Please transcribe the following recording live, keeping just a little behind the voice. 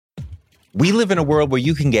We live in a world where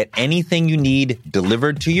you can get anything you need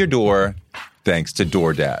delivered to your door thanks to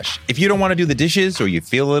DoorDash. If you don't want to do the dishes or you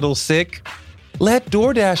feel a little sick, let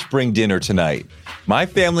DoorDash bring dinner tonight. My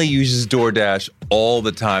family uses DoorDash all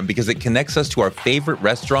the time because it connects us to our favorite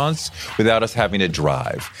restaurants without us having to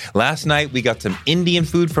drive. Last night, we got some Indian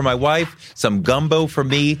food for my wife, some gumbo for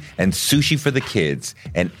me, and sushi for the kids.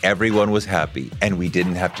 And everyone was happy, and we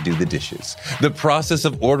didn't have to do the dishes. The process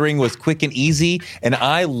of ordering was quick and easy, and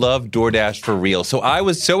I love DoorDash for real. So I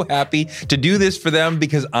was so happy to do this for them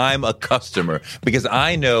because I'm a customer, because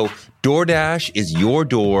I know DoorDash is your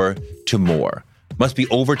door to more. Must be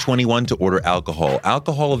over 21 to order alcohol.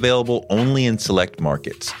 Alcohol available only in select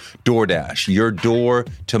markets. DoorDash, your door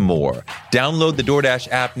to more. Download the DoorDash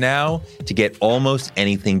app now to get almost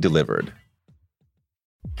anything delivered.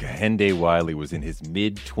 Kehinde Wiley was in his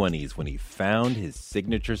mid-20s when he found his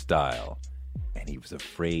signature style, and he was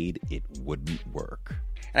afraid it wouldn't work.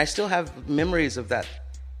 And I still have memories of that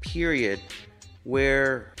period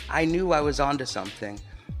where I knew I was onto something,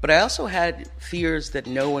 but I also had fears that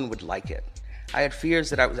no one would like it. I had fears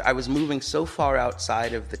that I was moving so far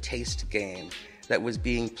outside of the taste game that was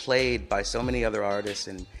being played by so many other artists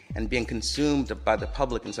and being consumed by the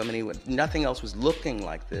public in so many ways. Nothing else was looking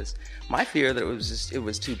like this. My fear that it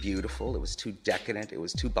was too beautiful, it was too decadent, it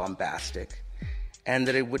was too bombastic, and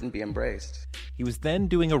that it wouldn't be embraced. He was then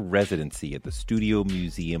doing a residency at the Studio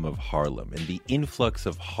Museum of Harlem, and the influx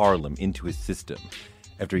of Harlem into his system.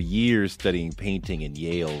 After years studying painting in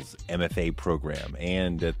Yale's MFA program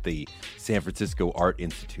and at the San Francisco Art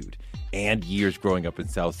Institute, and years growing up in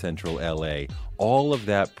South Central LA, all of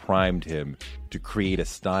that primed him to create a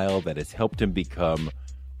style that has helped him become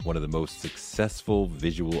one of the most successful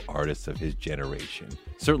visual artists of his generation.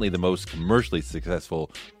 Certainly the most commercially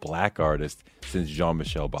successful black artist since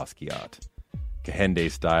Jean-Michel Basquiat.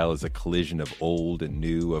 Kehinde's style is a collision of old and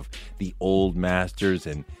new, of the old masters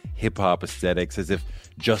and hip-hop aesthetics, as if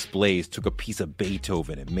Just Blaze took a piece of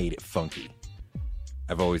Beethoven and made it funky.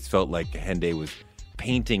 I've always felt like Kehinde was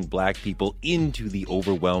painting black people into the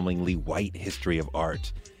overwhelmingly white history of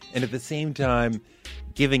art, and at the same time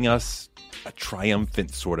giving us a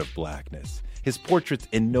triumphant sort of blackness. His portraits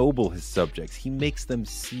ennoble his subjects. He makes them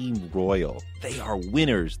seem royal. They are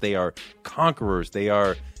winners. They are conquerors. They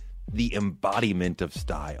are the embodiment of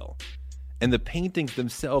style. And the paintings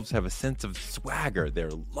themselves have a sense of swagger. They're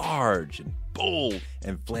large and bold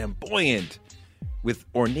and flamboyant, with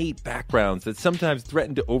ornate backgrounds that sometimes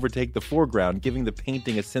threaten to overtake the foreground, giving the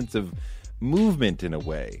painting a sense of movement in a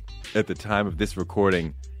way. At the time of this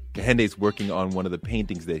recording, Kehinde's working on one of the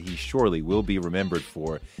paintings that he surely will be remembered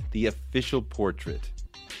for, the official portrait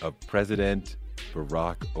of President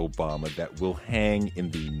Barack Obama that will hang in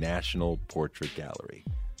the National Portrait Gallery.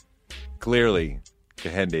 Clearly,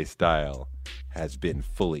 Kehinde's style has been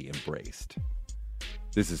fully embraced.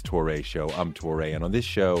 This is Touré Show. I'm Touré, and on this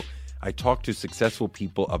show, I talk to successful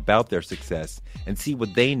people about their success and see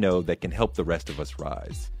what they know that can help the rest of us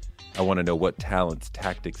rise. I want to know what talents,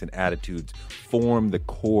 tactics, and attitudes form the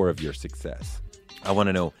core of your success. I want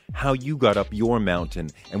to know how you got up your mountain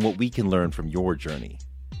and what we can learn from your journey.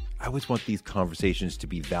 I always want these conversations to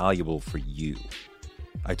be valuable for you.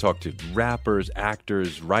 I talk to rappers,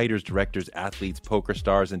 actors, writers, directors, athletes, poker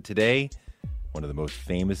stars, and today, one of the most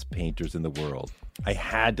famous painters in the world. I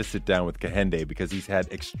had to sit down with Kehinde because he's had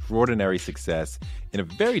extraordinary success in a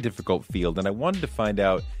very difficult field, and I wanted to find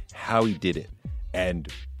out how he did it and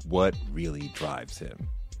what really drives him.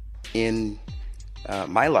 In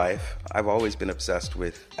my life, I've always been obsessed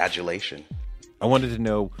with adulation. I wanted to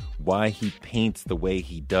know why he paints the way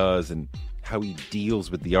he does and how he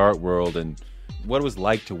deals with the art world and what it was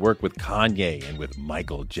like to work with Kanye and with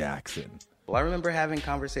Michael Jackson. Well, I remember having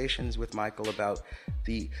conversations with Michael about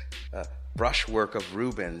the brushwork of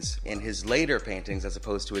Rubens in his later paintings as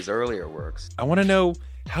opposed to his earlier works. I want to know,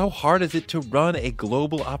 how hard is it to run a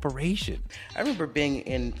global operation? I remember being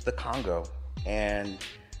in the Congo and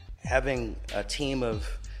having a team of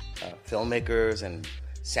filmmakers and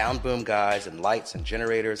sound boom guys and lights and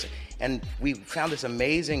generators, and we found this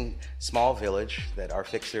amazing small village that our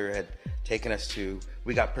fixer had taken us to.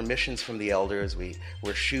 We got permissions from the elders, we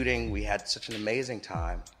were shooting, we had such an amazing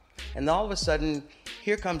time. And all of a sudden,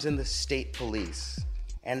 here comes in the state police,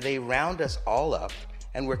 and they round us all up,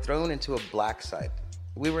 and we're thrown into a black site.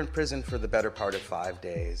 We were in prison for the better part of 5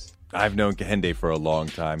 days. I've known Kehinde for a long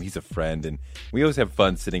time. He's a friend, and we always have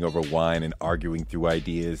fun sitting over wine and arguing through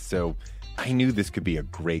ideas. So I knew this could be a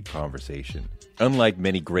great conversation. Unlike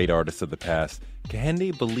many great artists of the past,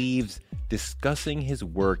 Kehinde believes discussing his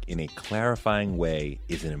work in a clarifying way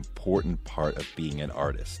is an important part of being an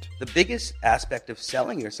artist. The biggest aspect of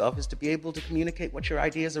selling yourself is to be able to communicate what your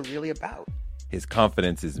ideas are really about. His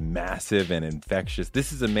confidence is massive and infectious.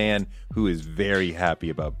 This is a man who is very happy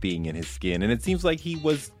about being in his skin, and it seems like he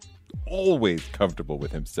was always comfortable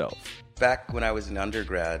with himself. Back when I was an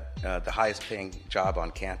undergrad, the highest paying job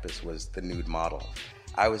on campus was the nude model.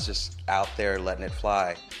 I was just out there letting it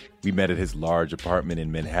fly. We met at his large apartment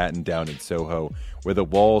in Manhattan down in Soho, where the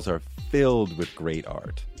walls are filled with great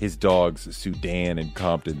art. His dogs, Sudan and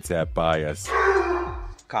Compton, sat by us.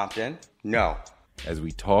 Compton? No. As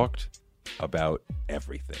we talked about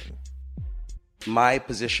everything. My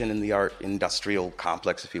position in the art industrial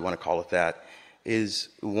complex, if you want to call it that, is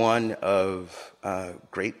one of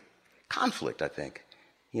great conflict, I think.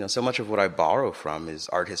 So much of what I borrow from is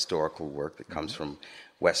art historical work that comes from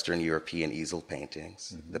Western European easel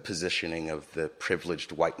paintings, the positioning of the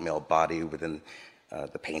privileged white male body within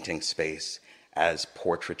the painting space as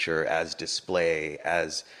portraiture, as display,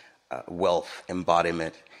 as wealth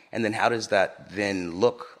embodiment. And then how does that then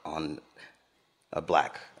look on a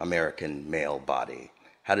Black American male body?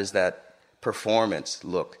 How does that performance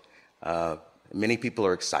look? Many people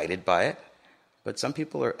are excited by it, but some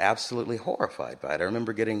people are absolutely horrified by it. I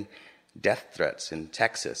remember getting death threats in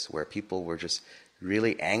Texas where people were just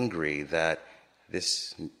really angry that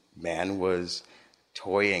this man was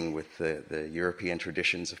toying with the European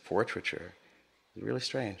traditions of portraiture. It's really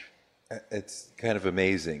strange. It's kind of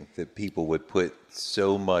amazing that people would put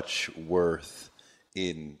so much worth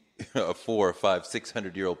in a 400, 500,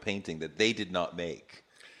 600-year-old painting that they did not make.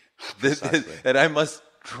 And I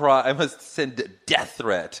must send a death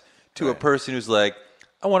threat to a person who's like,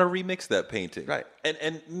 I want to remix that painting. Right.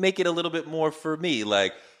 And make it a little bit more for me.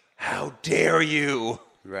 Like, how dare you?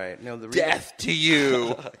 Right. No, death to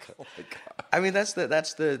you. Oh my God. I mean, that's the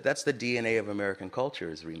DNA of American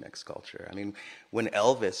culture, is remix culture. I mean, when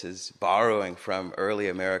Elvis is borrowing from early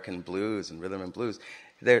American blues and rhythm and blues,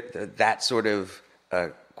 that sort of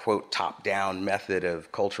quote top-down method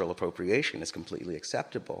of cultural appropriation is completely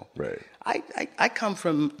acceptable. Right. I come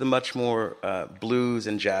from the much more blues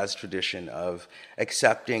and jazz tradition of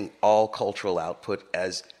accepting all cultural output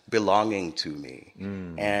as belonging to me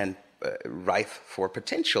and rife for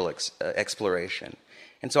potential exploration.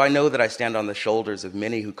 And so I know that I stand on the shoulders of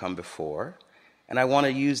many who come before, and I want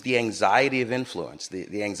to use the anxiety of influence,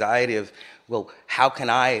 the anxiety of, well, how can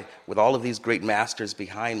I, with all of these great masters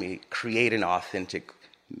behind me, create an authentic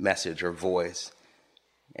message or voice?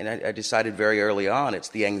 And I decided very early on, it's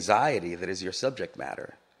the anxiety that is your subject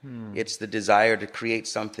matter. It's the desire to create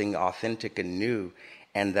something authentic and new,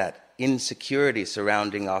 and that insecurity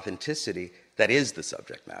surrounding authenticity that is the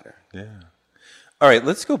subject matter. Yeah. All right,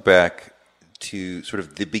 let's go back to sort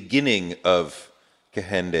of the beginning of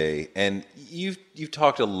Kehinde. And you've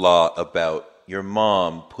talked a lot about your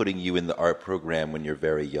mom putting you in the art program when you're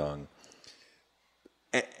very young.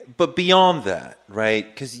 But beyond that, right?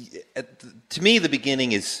 Because to me, the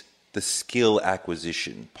beginning is the skill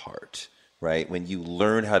acquisition part, right? When you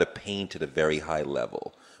learn how to paint at a very high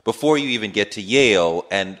level, before you even get to Yale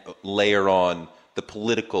and layer on the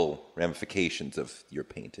political ramifications of your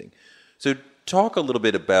painting. So talk a little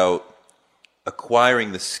bit about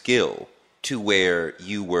acquiring the skill to where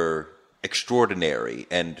you were extraordinary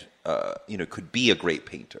and could be a great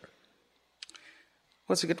painter.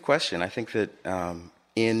 Well, it's a good question. I think that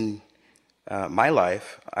in my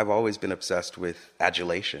life, I've always been obsessed with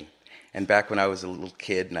adulation. And back when I was a little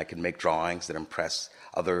kid and I could make drawings that impress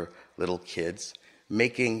other little kids,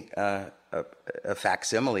 making a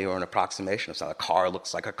facsimile or an approximation of something, a car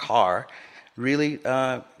looks like a car, really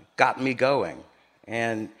got me going.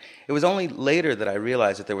 And it was only later that I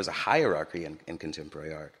realized that there was a hierarchy in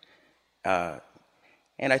contemporary art.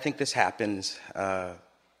 And I think this happens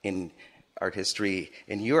in art history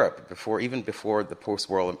in Europe, even before the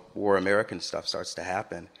post-war American stuff starts to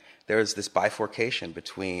happen. There's this bifurcation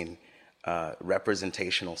between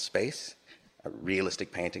representational space,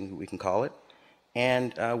 realistic painting, we can call it,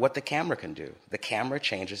 and what the camera can do. The camera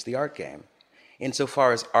changes the art game.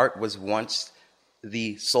 Insofar as art was once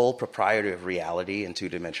the sole proprietor of reality in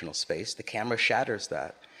two-dimensional space, the camera shatters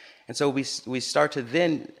that. And so we start to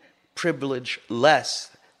then privilege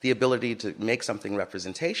less the ability to make something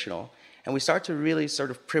representational, and we start to really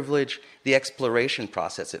sort of privilege the exploration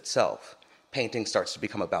process itself. Painting starts to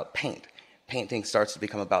become about paint. painting starts to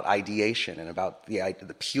become about ideation and about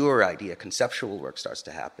the pure idea. Conceptual work starts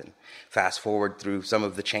to happen. Fast forward through some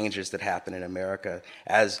of the changes that happen in America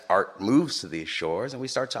as art moves to these shores, and we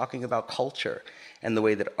start talking about culture and the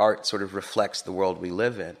way that art sort of reflects the world we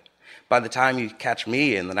live in. By the time you catch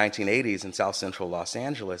me in the 1980s in South Central Los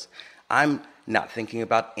Angeles, I'm not thinking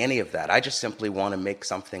about any of that. I just simply want to make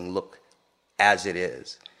something look as it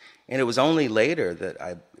is. And it was only later that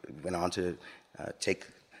I went on to take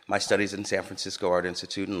my studies in San Francisco Art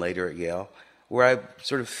Institute and later at Yale, where I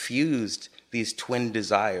sort of fused these twin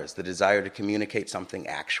desires, the desire to communicate something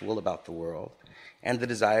actual about the world and the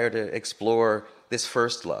desire to explore this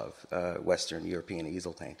first love, Western European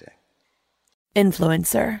easel painting.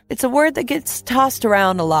 Influencer. It's a word that gets tossed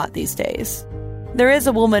around a lot these days. There is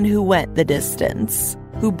a woman who went the distance,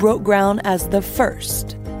 who broke ground as the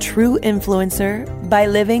first true influencer by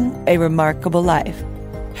living a remarkable life.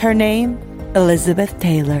 Her name, Elizabeth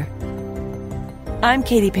Taylor. I'm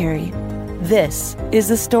Katy Perry. This is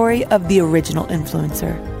the story of the original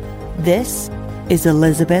influencer. This is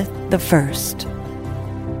Elizabeth the First.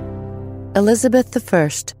 Elizabeth the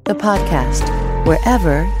First, the podcast,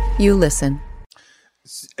 wherever you listen.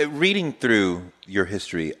 Reading through your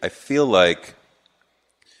history, I feel like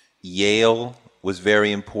Yale was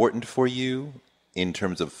very important for you in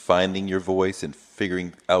terms of finding your voice and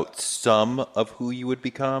figuring out some of who you would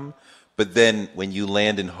become. But then when you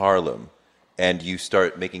land in Harlem and you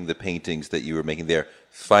start making the paintings that you were making there,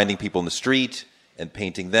 finding people in the street and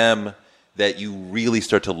painting them, that you really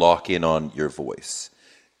start to lock in on your voice.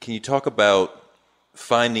 Can you talk about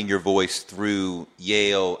finding your voice through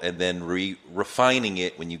Yale and then refining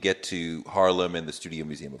it when you get to Harlem and the Studio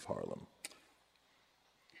Museum of Harlem?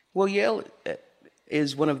 Well, Yale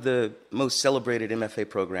is one of the most celebrated MFA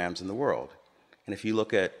programs in the world. And if you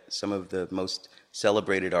look at some of the most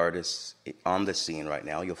celebrated artists on the scene right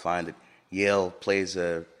now, you'll find that Yale plays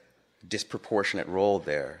a disproportionate role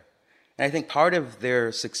there. And I think part of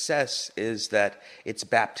their success is that it's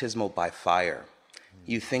baptismal by fire.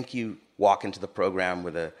 You think you walk into the program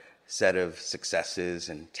with a set of successes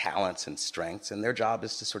and talents and strengths, and their job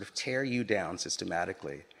is to sort of tear you down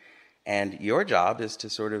systematically. And your job is to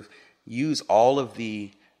sort of use all of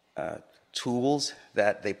the tools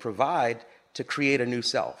that they provide to create a new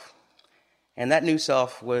self. And that new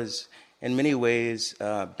self was, in many ways,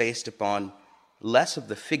 based upon less of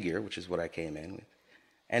the figure, which is what I came in with,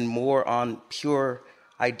 and more on pure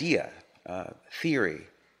idea, theory,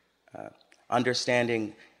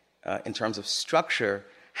 understanding in terms of structure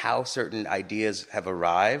how certain ideas have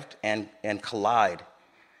arrived and collide.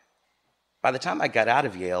 By the time I got out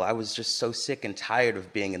of Yale, I was just so sick and tired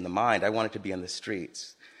of being in the mind. I wanted to be in the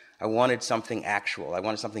streets. I wanted something actual. I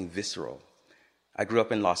wanted something visceral. I grew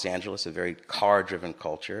up in Los Angeles, a very car-driven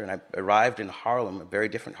culture, and I arrived in Harlem, a very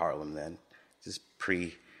different Harlem then, this is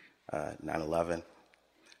pre-9/11,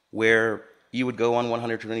 where you would go on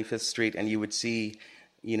 125th Street and you would see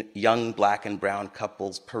young black and brown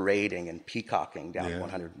couples parading and peacocking down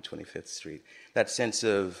 125th Street. That sense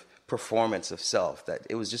of performance of self, that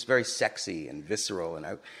it was just very sexy and visceral. And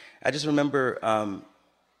I just remember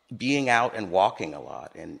being out and walking a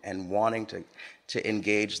lot and wanting to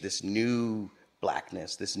engage this new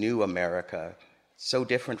blackness, this new America, so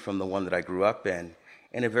different from the one that I grew up in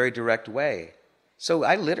a very direct way. So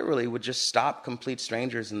I literally would just stop complete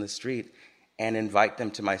strangers in the street and invite them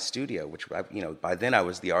to my studio, which, by then I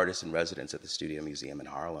was the artist in residence at the Studio Museum in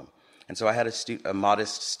Harlem. And so I had a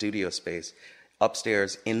modest studio space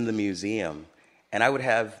upstairs in the museum, and I would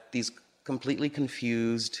have these completely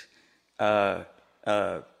confused,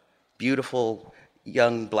 beautiful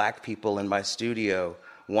young black people in my studio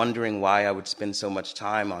wondering why I would spend so much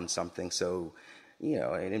time on something so,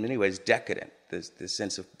 in many ways decadent, this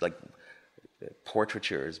sense of like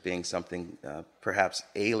portraiture as being something perhaps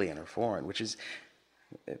alien or foreign, which is,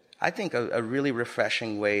 I think, a really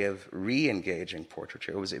refreshing way of re-engaging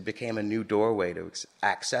portraiture. It became a new doorway to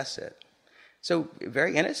access it. So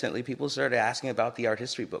very innocently, people started asking about the art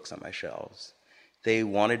history books on my shelves. They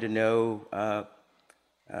wanted to know,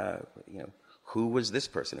 who was this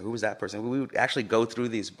person? Who was that person? We would actually go through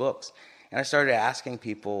these books. And I started asking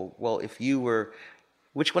people, well, if you were,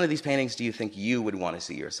 which one of these paintings do you think you would want to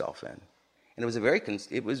see yourself in? And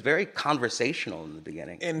it was very conversational in the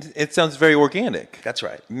beginning. And it sounds very organic. That's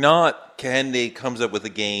right. Not Kehinde comes up with a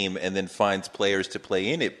game and then finds players to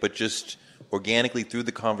play in it, but just organically through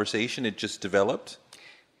the conversation, it just developed?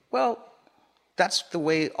 Well, that's the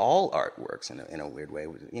way all art works in a weird way.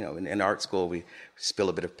 In art school, we spill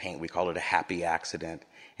a bit of paint. We call it a happy accident.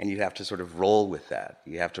 And you have to sort of roll with that.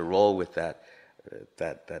 You have to roll with that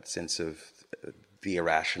sense of the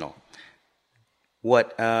irrational.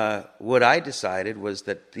 What I decided was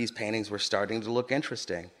that these paintings were starting to look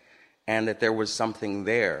interesting and that there was something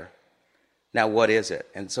there. Now, what is it?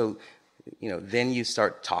 And so, then you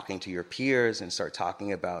start talking to your peers and start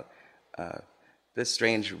talking about this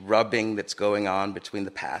strange rubbing that's going on between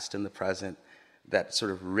the past and the present, that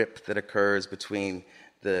sort of rip that occurs between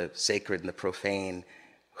the sacred and the profane,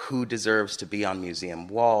 who deserves to be on museum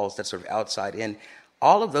walls, that sort of outside in.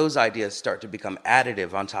 All of those ideas start to become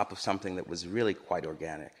additive on top of something that was really quite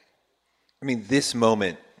organic. I mean, this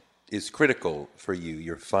moment is critical for you.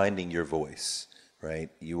 You're finding your voice, right?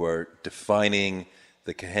 You are defining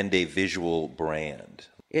the Kehinde visual brand.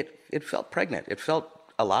 It felt pregnant. It felt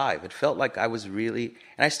alive. It felt like I was really,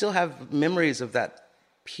 and I still have memories of that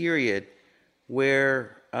period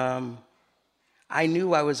where I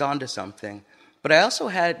knew I was onto something, but I also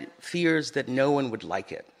had fears that no one would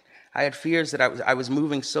like it. I had fears that I was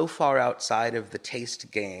moving so far outside of the taste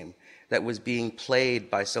game that was being played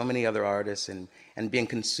by so many other artists and being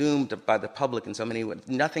consumed by the public in so many ways.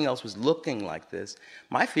 Nothing else was looking like this.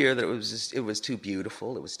 My fear that it was too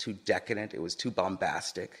beautiful, it was too decadent, it was too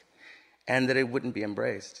bombastic, and that it wouldn't be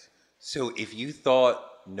embraced. So if you thought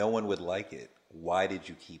no one would like it, why did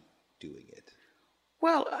you keep doing it?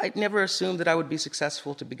 Well, I never assumed that I would be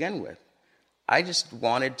successful to begin with. I just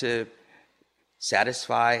wanted to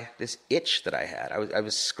satisfy this itch that I had. I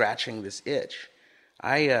was scratching this itch.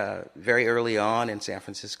 I, very early on in San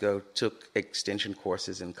Francisco, took extension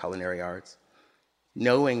courses in culinary arts,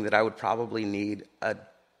 knowing that I would probably need a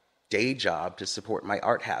day job to support my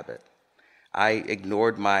art habit. I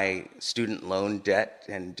ignored my student loan debt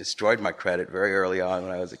and destroyed my credit very early on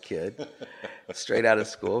when I was a kid, straight out of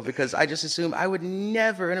school, because I just assumed I would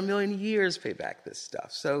never in a million years pay back this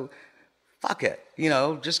stuff. So fuck it,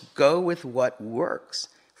 just go with what works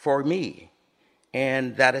for me.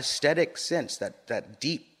 And that aesthetic sense, that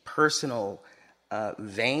deep personal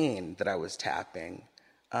vein that I was tapping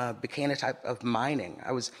became a type of mining.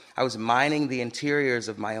 I was mining the interiors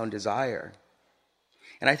of my own desire.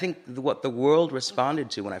 And I think what the world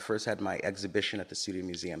responded to when I first had my exhibition at the Studio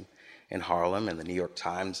Museum in Harlem, and the New York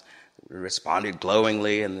Times responded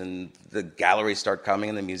glowingly, and then the galleries start coming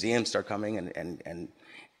and the museums start coming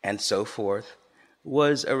and so forth,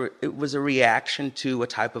 it was a reaction to a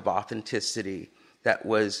type of authenticity that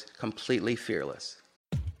was completely fearless.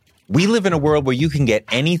 We live in a world where you can get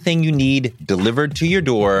anything you need delivered to your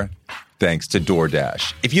door thanks to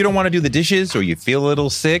DoorDash. If you don't want to do the dishes or you feel a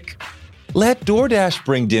little sick, let DoorDash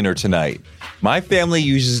bring dinner tonight. My family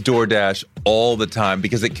uses DoorDash all the time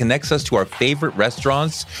because it connects us to our favorite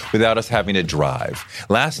restaurants without us having to drive.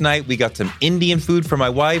 Last night, we got some Indian food for my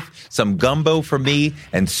wife, some gumbo for me,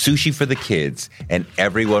 and sushi for the kids. And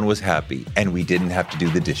everyone was happy, and we didn't have to do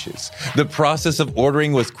the dishes. The process of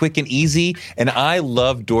ordering was quick and easy, and I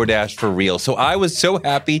love DoorDash for real. So I was so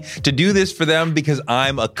happy to do this for them because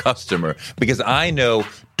I'm a customer, because I know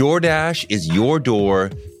DoorDash is your door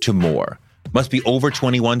to more. Must be over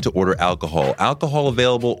 21 to order alcohol. Alcohol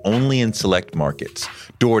available only in select markets.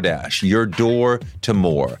 DoorDash, your door to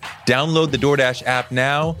more. Download the DoorDash app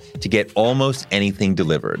now to get almost anything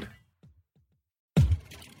delivered.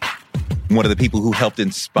 One of the people who helped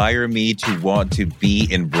inspire me to want to be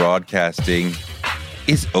in broadcasting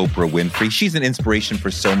is Oprah Winfrey. She's an inspiration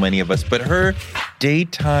for so many of us, but her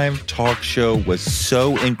daytime talk show was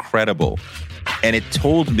so incredible. And it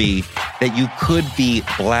told me that you could be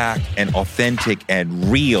Black and authentic and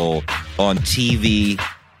real on TV,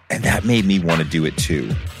 and that made me want to do it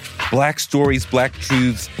too. Black Stories, Black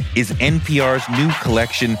Truths is NPR's new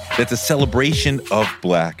collection that's a celebration of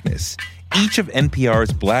Blackness. Each of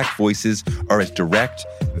NPR's Black voices are as direct,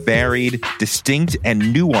 varied, distinct, and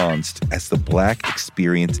nuanced as the Black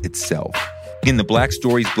experience itself. In the Black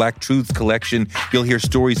Stories, Black Truths collection, you'll hear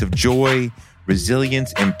stories of joy,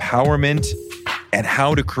 resilience, empowerment, and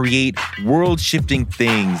how to create world-shifting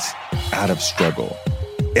things out of struggle.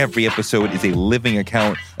 Every episode is a living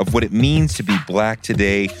account of what it means to be Black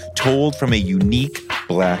today, told from a unique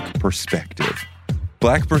Black perspective.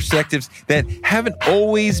 Black perspectives that haven't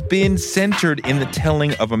always been centered in the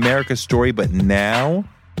telling of America's story, but now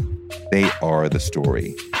they are the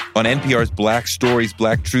story. On NPR's Black Stories,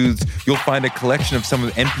 Black Truths, you'll find a collection of some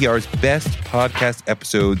of NPR's best podcast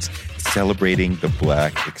episodes celebrating the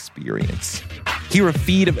Black experience. Hear a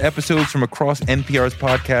feed of episodes from across NPR's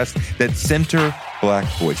podcasts that center Black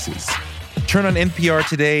voices. Turn on NPR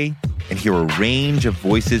today and hear a range of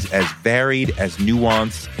voices as varied, as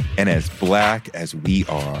nuanced, and as Black as we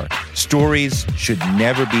are. Stories should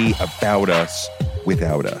never be about us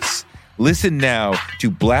without us. Listen now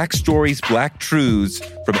to Black Stories, Black Truths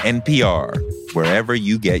from NPR, wherever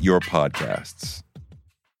you get your podcasts.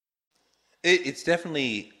 It's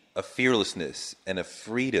definitely a fearlessness and a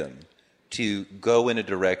freedom to go in a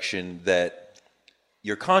direction that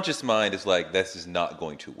your conscious mind is like, this is not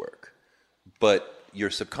going to work. But your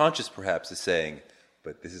subconscious perhaps is saying,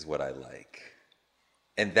 but this is what I like.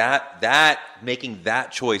 And that making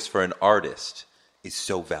that choice for an artist is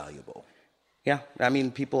so valuable. Yeah, I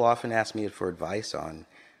mean, people often ask me for advice on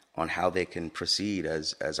how they can proceed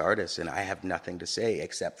as artists, and I have nothing to say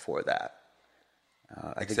except for that.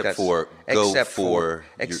 Except for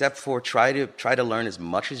try to learn as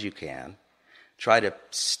much as you can. Try to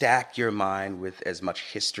stack your mind with as much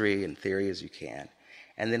history and theory as you can,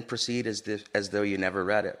 and then proceed as though you never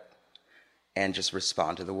read it, and just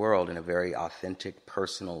respond to the world in a very authentic,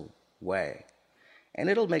 personal way. And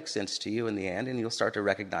it'll make sense to you in the end, and you'll start to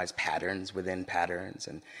recognize patterns within patterns,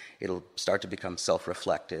 and it'll start to become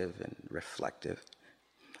self-reflective and reflective.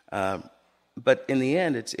 But in the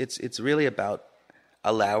end, it's really about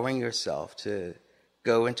allowing yourself to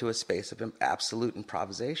go into a space of absolute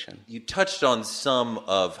improvisation. You touched on some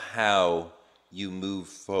of how you move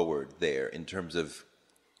forward there in terms of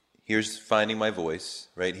here's finding my voice,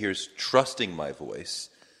 right? Here's trusting my voice,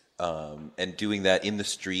 and doing that in the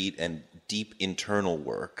street and deep internal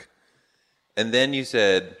work. And then you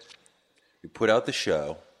said, you put out the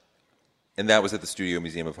show, and that was at the Studio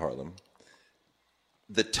Museum of Harlem.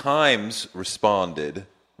 The Times responded,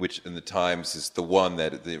 and the Times is the one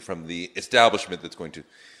that from the establishment that's going to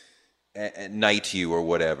knight you or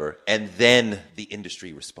whatever, and then the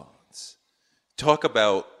industry responds. Talk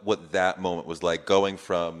about what that moment was like, going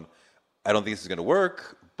from, I don't think this is going to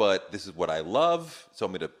work, but this is what I love, so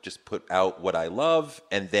I'm going to just put out what I love,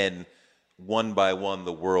 and then one by one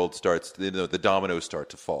the world starts, the dominoes start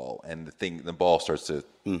to fall, and the ball starts to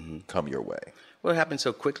come your way. Well, it happened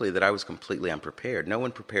so quickly that I was completely unprepared. No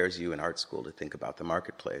one prepares you in art school to think about the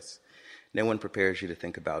marketplace. No one prepares you to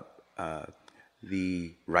think about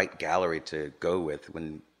the right gallery to go with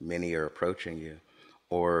when many are approaching you,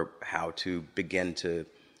 or how to begin to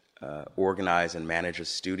organize and manage a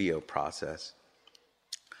studio process.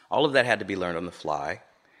 All of that had to be learned on the fly,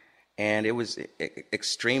 and it was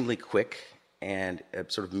extremely quick and a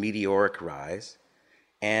sort of meteoric rise.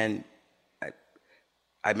 And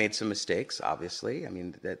I made some mistakes, obviously. I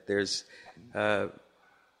mean, that there's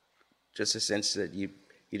just a sense that you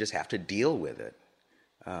just have to deal with it.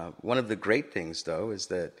 One of the great things, though, is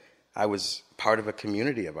that I was part of a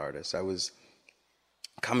community of artists. I was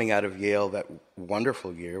coming out of Yale that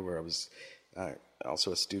wonderful year where I was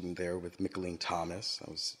also a student there with Mickaleen Thomas.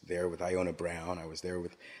 I was there with Iona Brown. I was there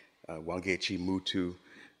with Wangechi Mutu.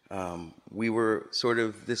 We were sort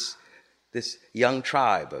of this young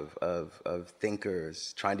tribe of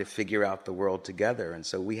thinkers trying to figure out the world together. And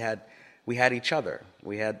so we had each other.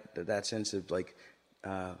 We had that sense of like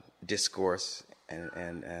discourse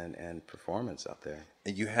and performance out there.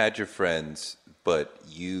 And you had your friends, but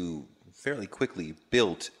you fairly quickly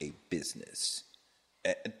built a business.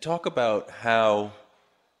 Talk about how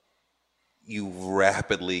you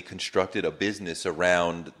rapidly constructed a business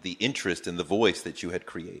around the interest and the voice that you had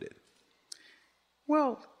created.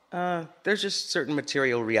 Well, there's just certain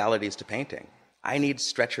material realities to painting. I need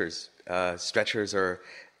stretchers. Stretchers are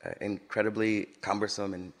incredibly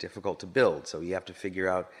cumbersome and difficult to build, so you have to figure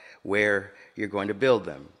out where you're going to build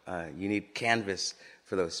them. You need canvas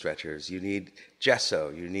for those stretchers. You need gesso.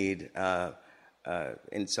 You need,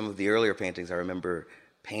 in some of the earlier paintings, I remember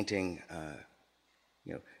painting,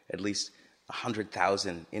 at least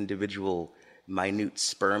 100,000 individual minute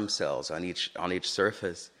sperm cells on each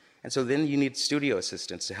surface. And so then you need studio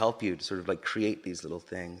assistants to help you to sort of like create these little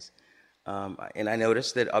things. And I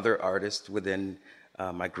noticed that other artists within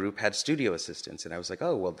my group had studio assistants, and I was like,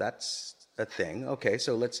 oh, well, that's a thing. Okay,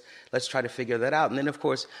 so let's try to figure that out. And then, of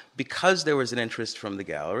course, because there was an interest from the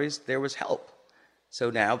galleries, there was help. So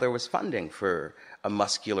now there was funding for a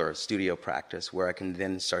muscular studio practice where I can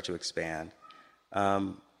then start to expand.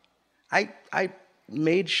 I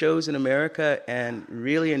made shows in America and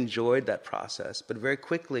really enjoyed that process, but very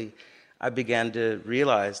quickly I began to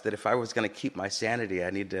realize that if I was going to keep my sanity, I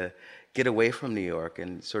need to get away from New York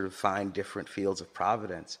and sort of find different fields of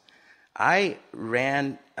providence. I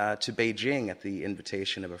ran to Beijing at the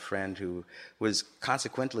invitation of a friend who was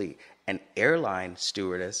consequently an airline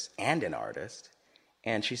stewardess and an artist.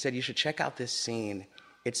 And she said, you should check out this scene.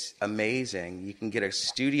 It's amazing. You can get a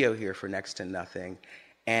studio here for next to nothing.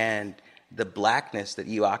 And the blackness that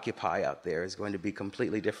you occupy out there is going to be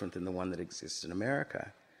completely different than the one that exists in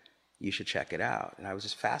America. You should check it out. And I was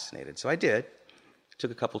just fascinated. So I did.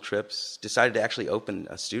 Took a couple trips, decided to actually open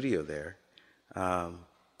a studio there.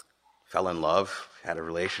 Fell in love, had a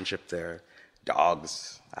relationship there,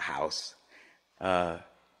 dogs, a house. I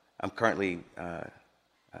I'm currently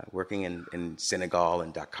working in Senegal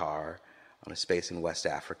and Dakar on a space in West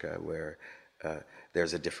Africa where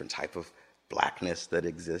there's a different type of blackness that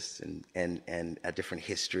exists and a different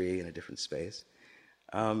history and a different space.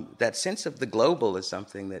 That sense of the global is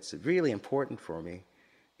something that's really important for me,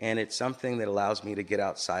 and it's something that allows me to get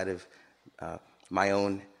outside of my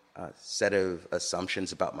own set of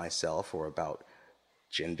assumptions about myself or about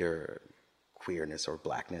gender, queerness, or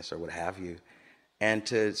blackness, or what have you, and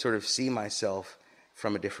to sort of see myself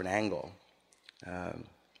from a different angle. And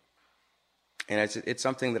it's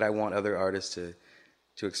something that I want other artists to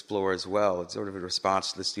explore as well. It's sort of a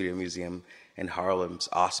response to the Studio Museum in Harlem's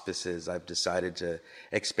auspices. I've decided to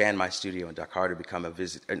expand my studio in Dakar to become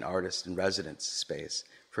an artist in residence space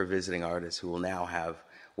for visiting artists who will now have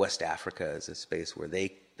West Africa as a space where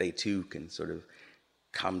they too can sort of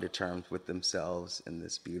come to terms with themselves in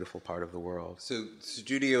this beautiful part of the world. So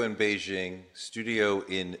studio in Beijing, studio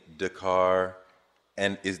in Dakar,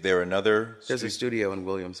 and is there another? There's a studio in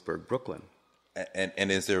Williamsburg, Brooklyn.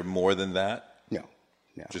 And is there more than that? No.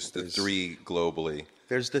 Just the three globally.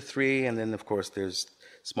 There's the three, and then of course there's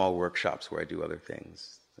small workshops where I do other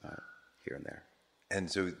things here and there.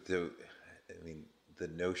 And so the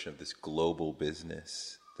notion of this global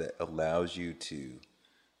business that allows you to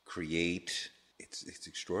create, it's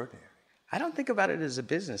extraordinary. I don't think about it as a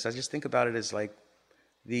business. I just think about it as like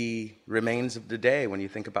the remains of the day when you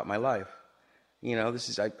think about my life. You know,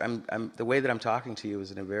 I'm the way that I'm talking to you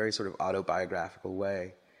is in a very sort of autobiographical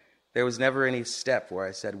way. There was never any step where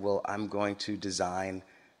I said, well, I'm going to design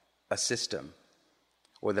a system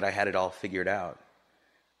or that I had it all figured out.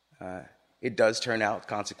 It does turn out,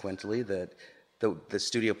 consequently, that the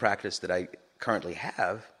studio practice that I currently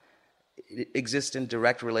have exists in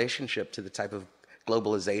direct relationship to the type of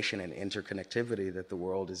globalization and interconnectivity that the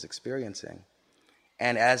world is experiencing.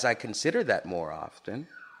 And as I consider that more often,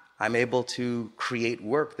 I'm able to create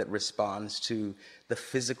work that responds to the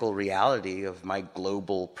physical reality of my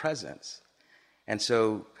global presence. And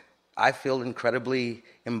so I feel incredibly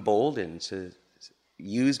emboldened to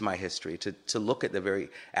use my history to look at the very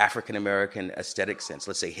African-American aesthetic sense,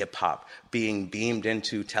 let's say hip-hop, being beamed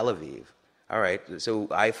into Tel Aviv. All right, so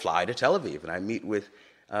I fly to Tel Aviv and I meet with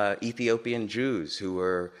Ethiopian Jews who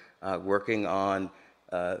are working on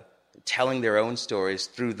telling their own stories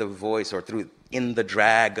through the voice or in the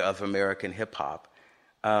drag of American hip-hop.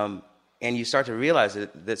 And you start to realize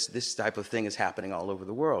that this type of thing is happening all over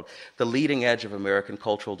the world. The leading edge of American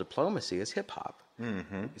cultural diplomacy is hip-hop.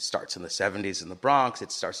 Mm-hmm. It starts in the 70s in the Bronx.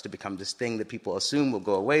 It starts to become this thing that people assume will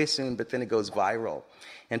go away soon, but then it goes viral.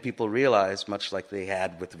 And people realize, much like they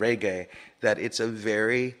had with reggae, that it's a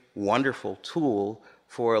very wonderful tool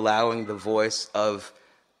for allowing the voice of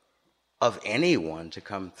anyone to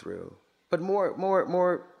come through. But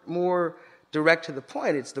more direct to the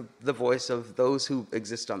point, it's the voice of those who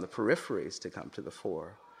exist on the peripheries to come to the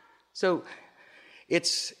fore. So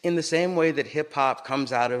it's in the same way that hip-hop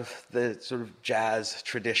comes out of the sort of jazz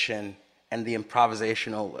tradition and the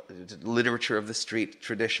improvisational literature of the street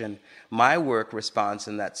tradition, my work responds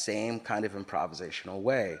in that same kind of improvisational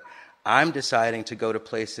way. I'm deciding to go to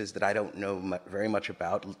places that I don't know very much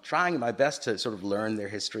about, trying my best to sort of learn their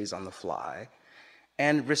histories on the fly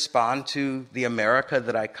and respond to the America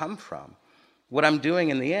that I come from. What I'm doing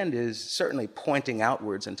in the end is certainly pointing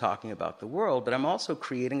outwards and talking about the world, but I'm also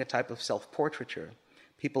creating a type of self-portraiture.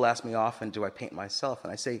 People ask me often, do I paint myself?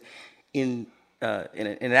 And I say, in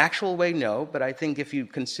an actual way, no, but I think if you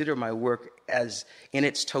consider my work as in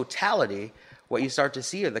its totality, what you start to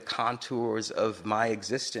see are the contours of my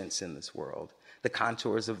existence in this world, the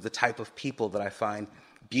contours of the type of people that I find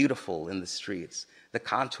beautiful in the streets, the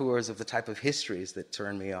contours of the type of histories that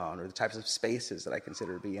turn me on, or the types of spaces that I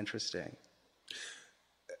consider to be interesting.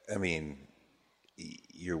 I mean,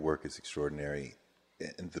 your work is extraordinary,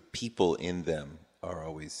 and the people in them are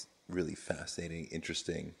always really fascinating,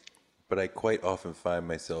 interesting, but I quite often find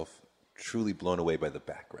myself truly blown away by the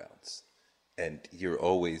backgrounds. And you're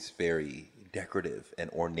always very decorative and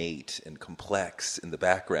ornate and complex in the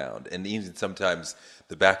background. And even sometimes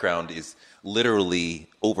the background is literally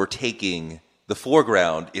overtaking the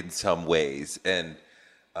foreground in some ways. And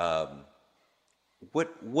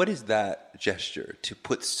what is that gesture to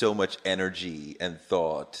put so much energy and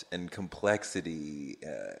thought and complexity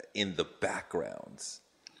in the backgrounds?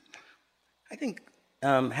 I think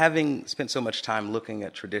having spent so much time looking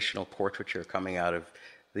at traditional portraiture coming out of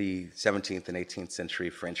the 17th and 18th century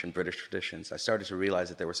French and British traditions, I started to realize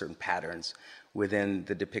that there were certain patterns within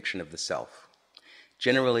the depiction of the self.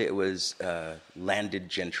 Generally, it was landed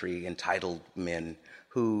gentry, entitled men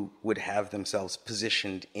who would have themselves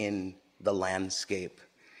positioned in the landscape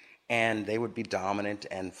and they would be dominant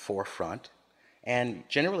and forefront. And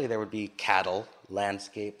generally there would be cattle,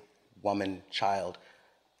 landscape, woman, child,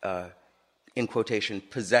 in quotation,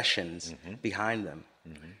 possessions behind them.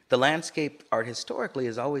 The landscape art historically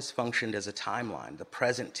has always functioned as a timeline. The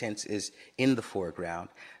present tense is in the foreground.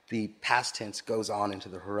 The past tense goes on into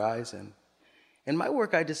the horizon. In my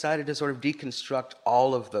work, I decided to sort of deconstruct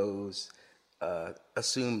all of those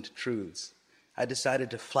assumed truths. I decided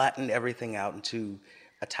to flatten everything out into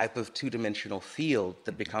a type of two-dimensional field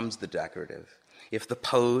that becomes the decorative. If the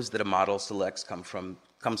pose that a model selects comes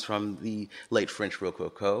from the late French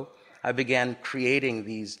Rococo, I began creating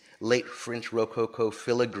these late French Rococo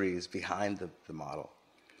filigrees behind the model.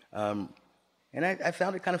 And I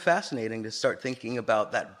found it kind of fascinating to start thinking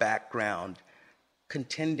about that background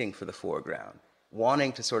contending for the foreground,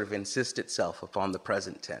 wanting to sort of insist itself upon the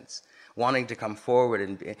present tense, wanting to come forward.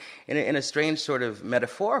 And in a strange sort of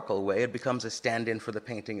metaphorical way, it becomes a stand-in for the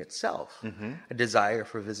painting itself, a desire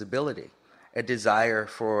for visibility, a desire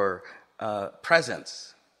for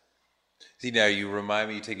presence. See, now you remind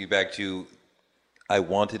me, you take me back to, I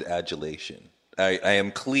wanted adulation. I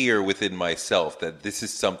am clear within myself that this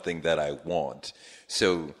is something that I want.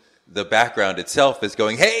 So the background itself is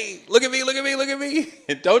going, hey, look at me, look at me, look at me.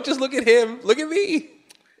 And don't just look at him, look at me.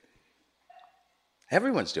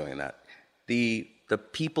 Everyone's doing that. The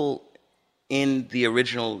people in the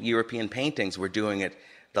original European paintings were doing it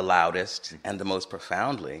the loudest and the most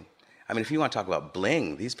profoundly. I mean, if you want to talk about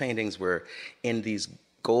bling, these paintings were in these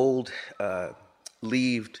gold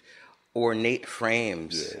leaved ornate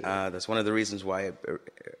frames. That's one of the reasons why I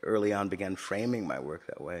early on began framing my work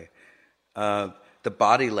that way. The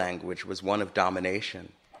body language was one of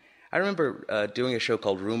domination. I remember doing a show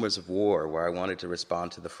called Rumors of War, where I wanted to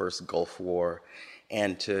respond to the first Gulf War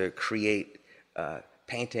and to create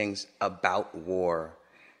paintings about war.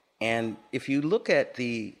 And if you look at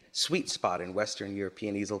the sweet spot in Western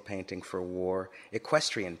European easel painting for war,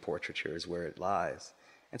 equestrian portraiture is where it lies.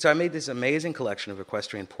 And so I made this amazing collection of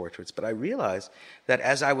equestrian portraits, but I realized that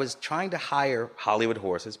as I was trying to hire Hollywood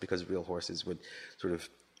horses, because real horses would sort of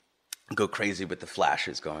go crazy with the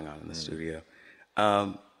flashes going on in the studio,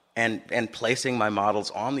 and placing my models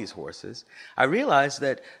on these horses, I realized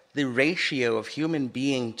that the ratio of human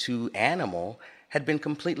being to animal had been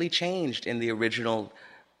completely changed in the original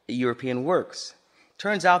European works.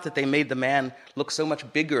 Turns out that they made the man look so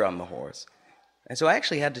much bigger on the horse. And so I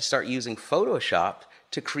actually had to start using Photoshop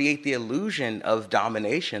to create the illusion of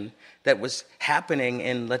domination that was happening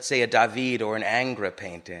in, let's say, a David or an Ingres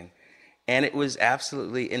painting. And it was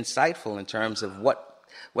absolutely insightful in terms of what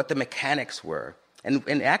the mechanics were, and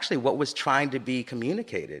actually what was trying to be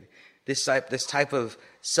communicated, this type of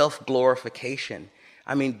self-glorification.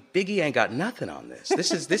 I mean, Biggie ain't got nothing on this.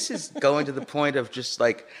 This is going to the point of just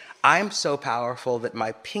like, I'm so powerful that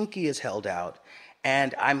my pinky is held out,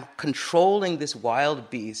 and I'm controlling this wild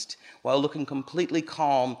beast while looking completely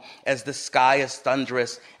calm as the sky is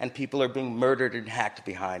thunderous and people are being murdered and hacked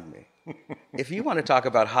behind me. If you want to talk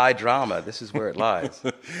about high drama, this is where it lies.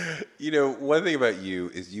 You know, one thing about you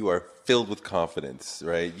is you are filled with confidence,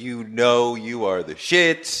 right? You know you are the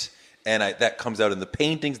shit, and that comes out in the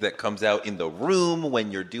paintings, that comes out in the room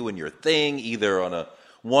when you're doing your thing, either on a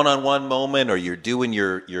one-on-one moment or you're doing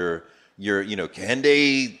your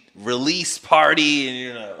Kehinde release party,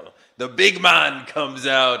 and the big man comes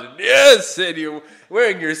out, and yes, and you're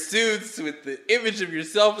wearing your suits with the image of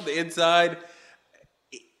yourself on the inside.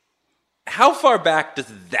 How far back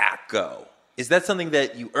does that go? Is that something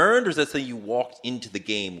that you earned, or is that something you walked into the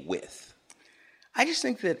game with? I just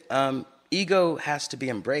think that ego has to be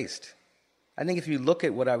embraced. I think if you look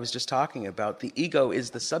at what I was just talking about, the ego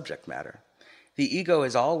is the subject matter. The ego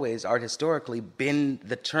has always, art historically, been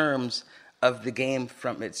the terms of the game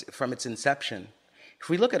from its inception. If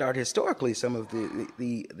we look at art historically, some of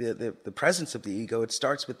the presence of the ego, it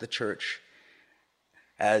starts with the church,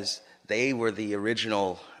 as they were the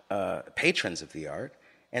original patrons of the art.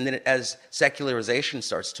 And then as secularization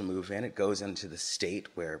starts to move in, it goes into the state,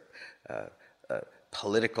 where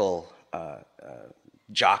political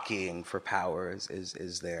jockeying for power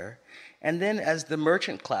is there. And then as the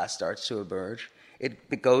merchant class starts to emerge,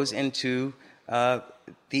 it goes into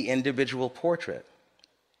the individual portrait.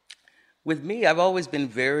 With me, I've always been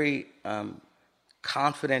very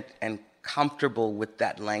confident and comfortable with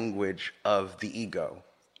that language of the ego.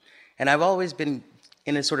 And I've always been,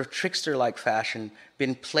 in a sort of trickster-like fashion,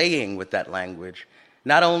 been playing with that language,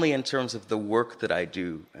 not only in terms of the work that I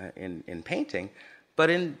do in painting, but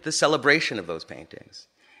in the celebration of those paintings.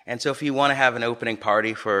 And so if you want to have an opening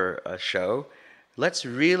party for a show, let's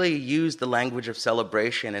really use the language of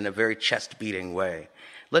celebration in a very chest-beating way.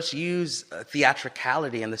 Let's use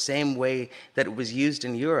theatricality in the same way that it was used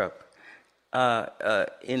in Europe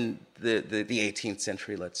in the 18th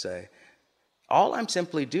century, let's say. All I'm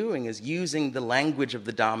simply doing is using the language of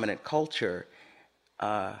the dominant culture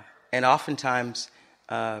and oftentimes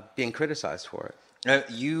being criticized for it.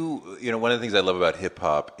 One of the things I love about hip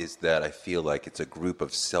hop is that I feel like it's a group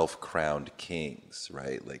of self-crowned kings,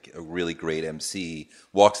 right? Like a really great MC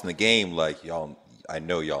walks in the game like, I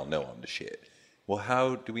know y'all know I'm the shit. Well,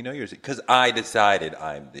 how do we know you're? Because I decided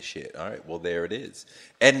I'm the shit. All right, well, there it is.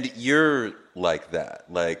 And you're like that.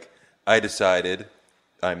 Like, I decided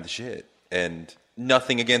I'm the shit. And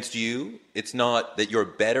nothing against you. It's not that you're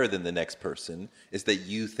better than the next person. It's that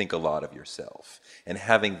you think a lot of yourself. And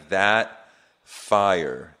having that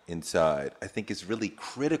fire inside, I think, is really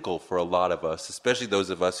critical for a lot of us, especially those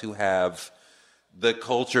of us who have the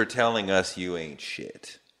culture telling us you ain't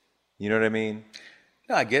shit. You know what I mean?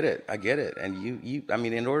 No, I get it. And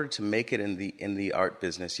in order to make it in the art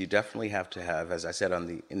business, you definitely have to have, as I said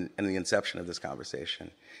in the inception of this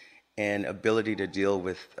conversation, an ability to deal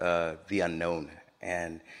with the unknown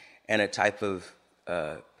and a type of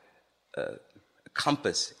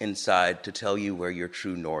compass inside to tell you where your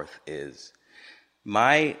true north is.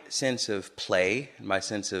 My sense of play, my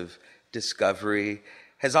sense of discovery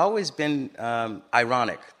has always been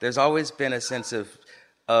ironic. There's always been a sense of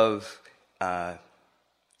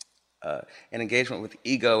an engagement with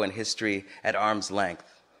ego and history at arm's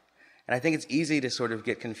length. And I think it's easy to sort of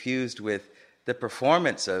get confused with the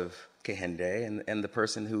performance of Kehinde and the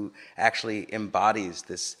person who actually embodies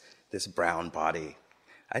this brown body.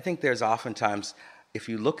 I think there's oftentimes, if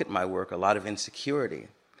you look at my work, a lot of insecurity.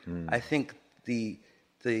 I think the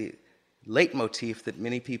leitmotif that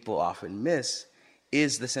many people often miss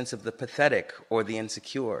is the sense of the pathetic or the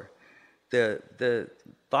insecure. The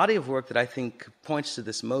body of work that I think points to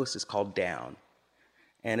this most is called Down.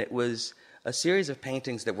 And it was a series of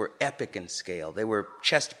paintings that were epic in scale. They were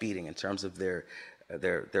chest-beating in terms of their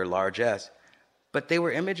largesse. But they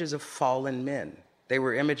were images of fallen men. They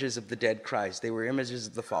were images of the dead Christ. They were images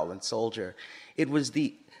of the fallen soldier. It was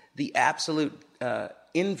the absolute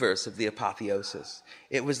inverse of the apotheosis.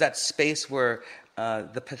 It was that space where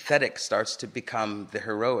the pathetic starts to become the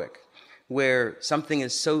heroic, where something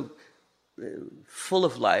is so full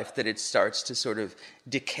of life that it starts to sort of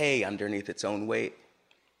decay underneath its own weight.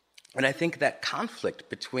 And I think that conflict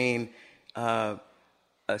between a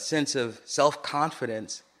sense of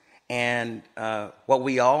self-confidence and what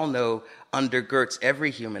we all know undergirds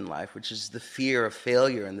every human life, which is the fear of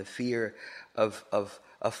failure and the fear of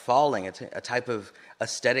falling, a type of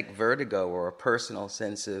aesthetic vertigo or a personal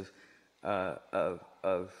sense of a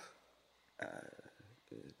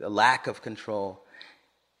lack of control,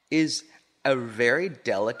 is a very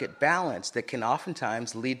delicate balance that can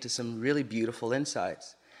oftentimes lead to some really beautiful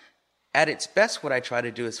insights. At its best, what I try to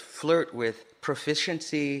do is flirt with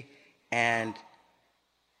proficiency and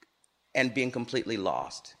being completely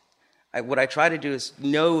lost. What I try to do is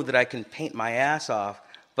know that I can paint my ass off,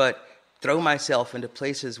 but throw myself into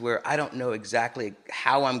places where I don't know exactly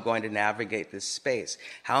how I'm going to navigate this space,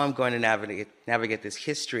 how I'm going to navigate this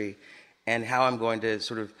history, and how I'm going to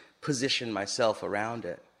sort of position myself around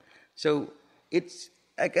it. So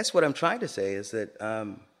I guess what I'm trying to say is that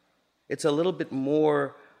it's a little bit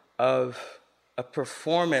more of a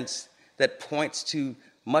performance that points to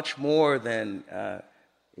much more than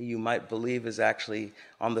you might believe is actually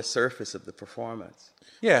on the surface of the performance.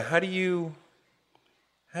 Yeah, how do you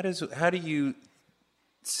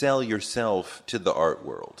sell yourself to the art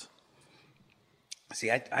world? See,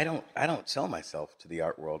 I don't sell myself to the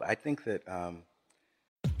art world. I think that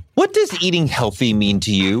What does eating healthy mean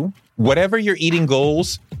to you? Whatever your eating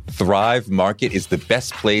goals, Thrive Market is the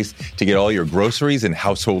best place to get all your groceries and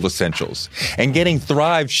household essentials. And getting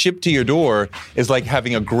Thrive shipped to your door is like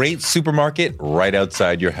having a great supermarket right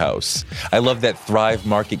outside your house. I love that Thrive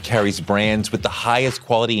Market carries brands with the highest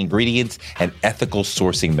quality ingredients and ethical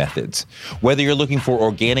sourcing methods. Whether you're looking for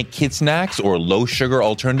organic kid snacks or low-sugar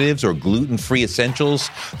alternatives or gluten-free essentials,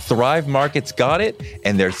 Thrive Market's got it,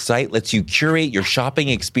 and their site lets you curate your shopping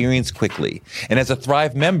experience quickly. And as a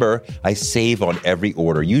Thrive member, I save on every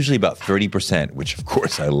order, usually about 30%, which of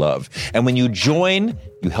course I love. And when you join,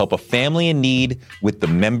 you help a family in need with the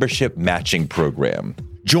membership matching program.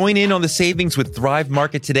 Join in on the savings with Thrive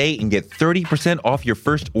Market today and get 30% off your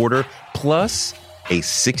first order plus a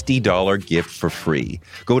 $60 gift for free.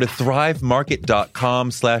 Go to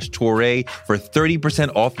thrivemarket.com/Touré for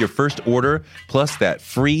 30% off your first order plus that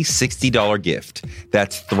free $60 gift.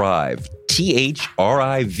 That's Thrive,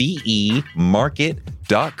 THRIVE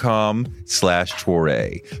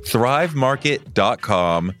market.com/Touré.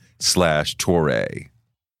 thrivemarket.com/Touré.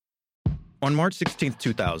 On March 16,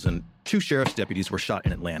 2000, 2 sheriff's deputies were shot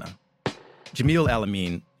in Atlanta. Jamil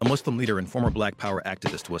Al-Amin, a Muslim leader and former Black Power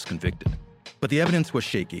activist, was convicted. But the evidence was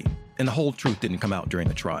shaky, and the whole truth didn't come out during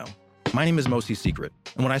the trial. My name is Mosi Secret,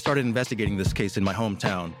 and when I started investigating this case in my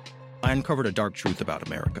hometown, I uncovered a dark truth about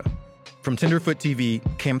America. From Tenderfoot TV,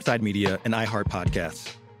 Campside Media, and iHeart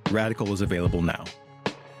Podcasts, Radical is available now.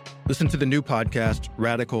 Listen to the new podcast,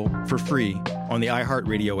 Radical, for free on the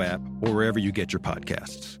iHeartRadio app or wherever you get your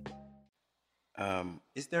podcasts.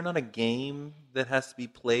 Is there not a game that has to be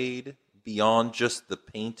played beyond just the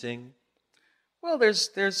painting? Well,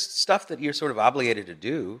 there's stuff that you're sort of obligated to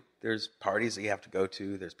do. There's parties that you have to go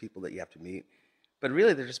to. There's people that you have to meet. But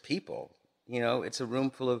really, they're just people. You know, it's a room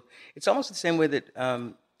full of... It's almost the same way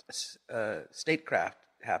that statecraft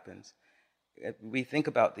happens. We think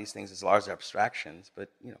about these things as large abstractions, but,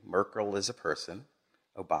 you know, Merkel is a person.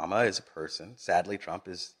 Obama is a person. Sadly, Trump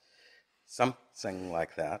is something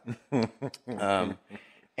like that.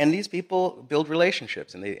 And these people build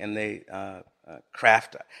relationships, and they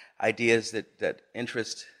craft ideas that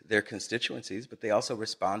interest their constituencies, but they also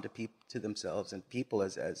respond to themselves and people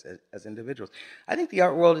as individuals. I think the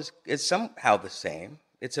art world is somehow the same.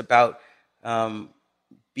 It's about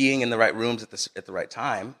being in the right rooms at the right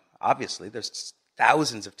time. Obviously, there's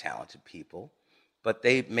thousands of talented people, but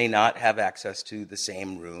they may not have access to the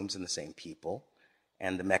same rooms and the same people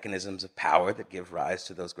and the mechanisms of power that give rise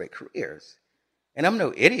to those great careers. And I'm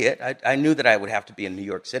no idiot. I knew that I would have to be in New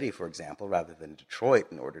York City, for example, rather than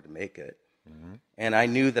Detroit in order to make it. Mm-hmm. And I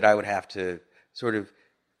knew that I would have to sort of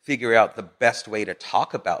figure out the best way to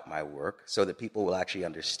talk about my work so that people will actually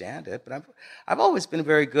understand it. But I've always been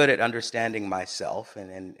very good at understanding myself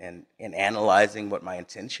and analyzing what my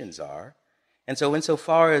intentions are. And so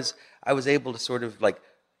insofar as I was able to sort of like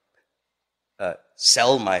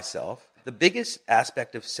sell myself, the biggest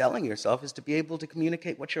aspect of selling yourself is to be able to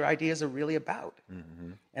communicate what your ideas are really about,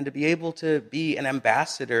 mm-hmm. and to be able to be an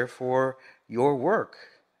ambassador for your work.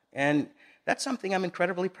 And that's something I'm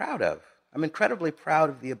incredibly proud of. I'm incredibly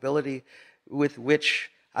proud of the ability with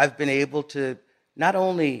which I've been able to not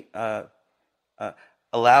only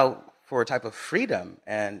allow for a type of freedom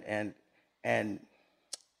and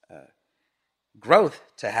growth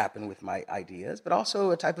to happen with my ideas, but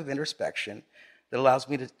also a type of introspection that allows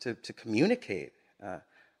me to communicate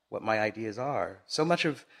what my ideas are. So much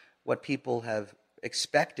of what people have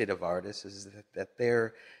expected of artists is that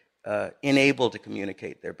they're enabled to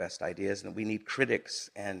communicate their best ideas, and we need critics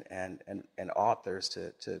and authors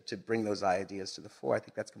to bring those ideas to the fore. I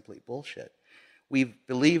think that's complete bullshit. We've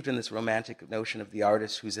believed in this romantic notion of the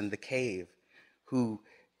artist who's in the cave, who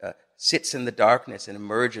sits in the darkness and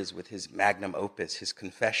emerges with his magnum opus, his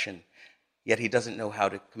confession, yet he doesn't know how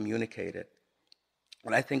to communicate it.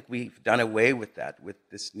 And I think we've done away with that with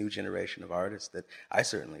this new generation of artists that I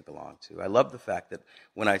certainly belong to. I love the fact that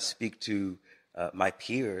when I speak to my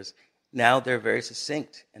peers, now they're very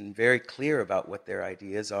succinct and very clear about what their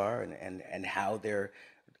ideas are and how they're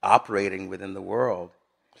operating within the world.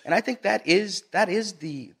 And I think that is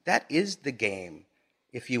the game.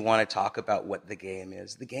 If you want to talk about what the game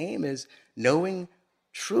is knowing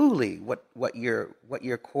truly what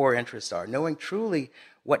your core interests are, knowing truly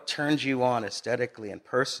what turns you on aesthetically and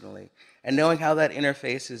personally, and knowing how that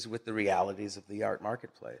interfaces with the realities of the art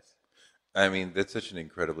marketplace. I mean, that's such an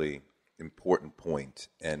incredibly important point.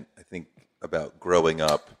 And I think about growing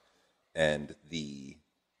up, and the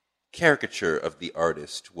caricature of the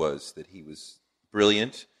artist was that he was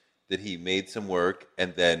brilliant, that he made some work,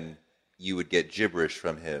 and then you would get gibberish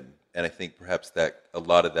from him. And I think perhaps that a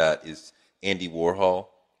lot of that is Andy Warhol,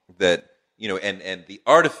 that, you know, and the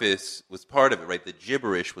artifice was part of it, right? The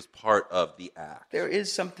gibberish was part of the act. There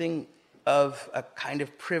is something of a kind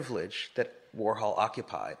of privilege that Warhol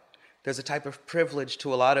occupied. There's a type of privilege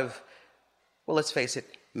to a lot of, well, let's face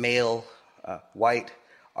it, male, white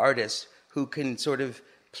artists who can sort of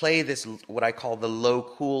play this, what I call the low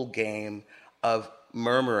cool game of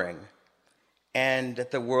murmuring, and that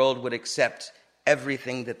the world would accept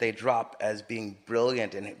everything that they drop as being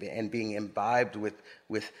brilliant and being imbibed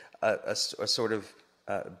with a sort of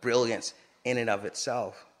brilliance in and of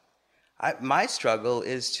itself. My struggle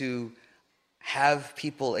is to have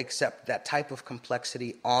people accept that type of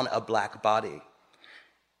complexity on a black body.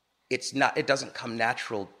 It doesn't come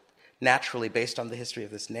naturally based on the history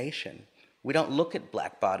of this nation. We don't look at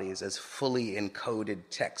black bodies as fully encoded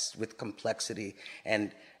texts with complexity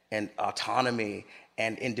and autonomy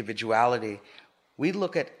and individuality. We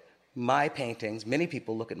look at my paintings, many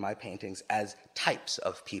people look at my paintings as types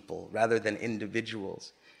of people rather than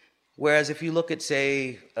individuals. Whereas if you look at,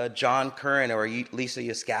 say, a John Curran or a Lisa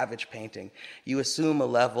Yuskavage painting, you assume a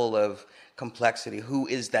level of complexity. Who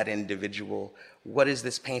is that individual? What is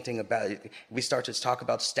this painting about? We start to talk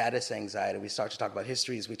about status anxiety. We start to talk about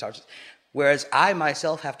histories. Whereas I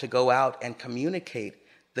myself have to go out and communicate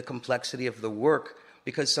the complexity of the work,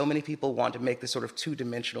 because so many people want to make this sort of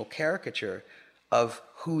two-dimensional caricature of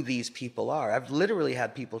who these people are. I've literally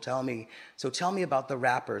had people tell me, so tell me about the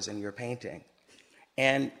rappers in your painting.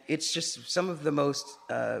 And it's just some of the most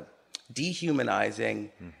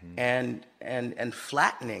dehumanizing and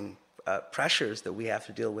flattening pressures that we have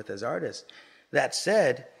to deal with as artists. That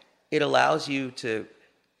said, it allows you to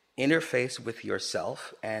interface with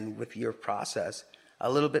yourself and with your process a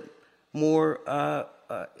little bit more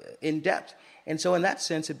in depth. And so in that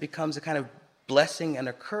sense, it becomes a kind of blessing and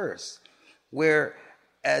a curse, where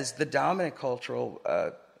as the dominant cultural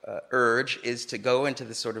urge is to go into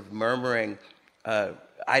this sort of murmuring,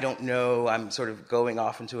 I don't know, I'm sort of going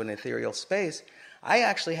off into an ethereal space, I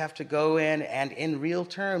actually have to go in and in real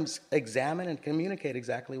terms examine and communicate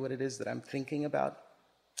exactly what it is that I'm thinking about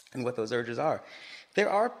and what those urges are. There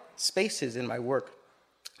are spaces in my work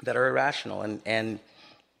that are irrational, and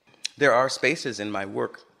there are spaces in my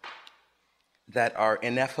work that are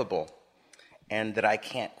ineffable and that I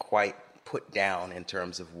can't quite put down in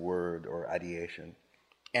terms of word or ideation.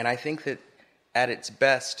 And I think that at its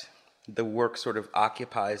best, the work sort of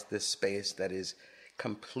occupies this space that is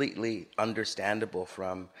completely understandable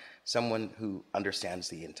from someone who understands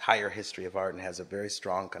the entire history of art and has a very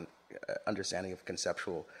strong understanding of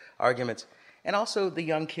conceptual arguments, and also the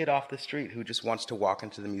young kid off the street who just wants to walk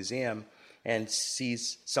into the museum and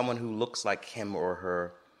sees someone who looks like him or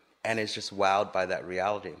her and is just wowed by that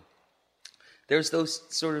reality. There's those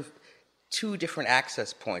sort of two different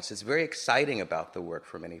access points. It's very exciting about the work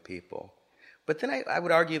for many people. But then I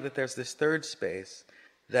would argue that there's this third space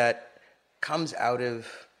that comes out of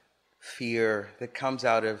fear, that comes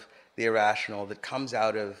out of the irrational, that comes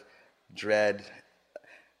out of dread,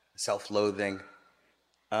 self-loathing,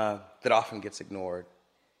 that often gets ignored.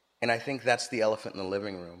 And I think that's the elephant in the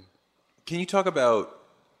living room. Can you talk about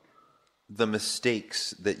the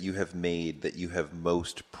mistakes that you have made that you have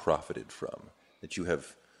most profited from, that you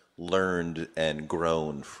have learned and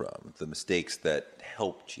grown from, the mistakes that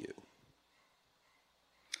helped you?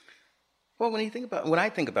 Well, when I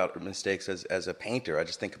think about mistakes as a painter, I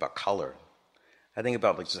just think about color. I think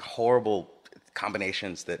about like just horrible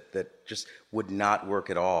combinations that just would not work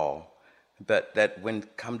at all, but that when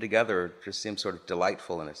come together just seem sort of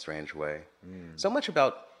delightful in a strange way. So much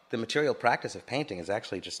about the material practice of painting is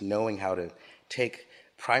actually just knowing how to take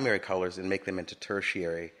primary colors and make them into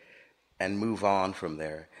tertiary and move on from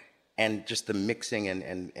there. And just the mixing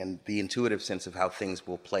and the intuitive sense of how things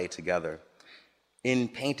will play together. In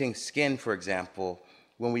painting skin, for example,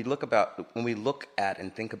 when we look at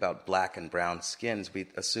and think about black and brown skins, we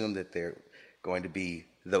assume that they're going to be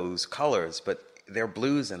those colors, but there are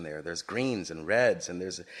blues in there, there's greens and reds, and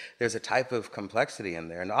there's a type of complexity in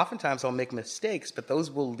there. And oftentimes I'll make mistakes, but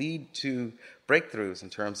those will lead to breakthroughs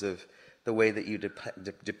in terms of the way that you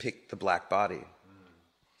depict the black body.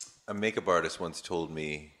 A makeup artist once told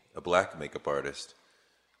me, a black makeup artist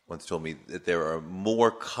once told me that there are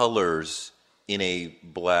more colors in a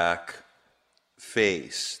black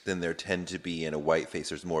face than there tend to be in a white face.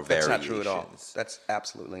 There's more variations. That's not true at all. That's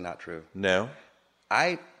absolutely not true. No?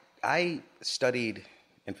 I studied,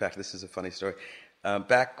 in fact, this is a funny story.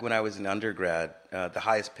 Back when I was an undergrad, the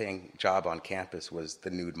highest paying job on campus was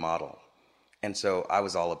the nude model. And so I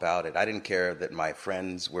was all about it. I didn't care that my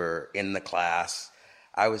friends were in the class.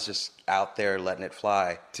 I was just out there letting it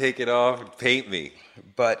fly. Take it off and paint me.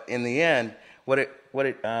 But in the end, what it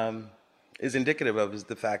is indicative of is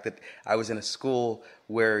the fact that I was in a school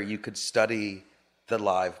where you could study the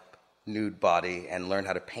live nude body and learn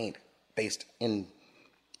how to paint based on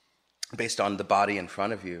the body in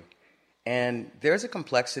front of you. And there's a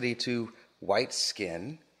complexity to white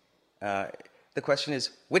skin. The question is,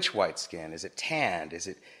 which white skin? Is it tanned? Is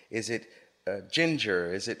it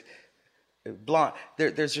ginger? Is it blonde?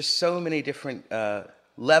 There's just so many different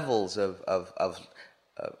levels of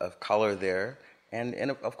color there.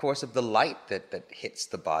 And of course, of the light that hits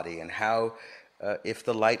the body, and how, if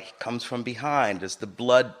the light comes from behind, is the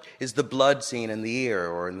blood seen in the ear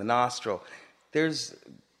or in the nostril? There's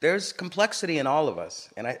complexity in all of us,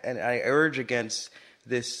 and I urge against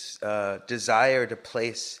this desire to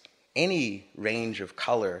place any range of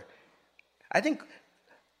color. I think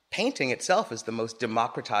painting itself is the most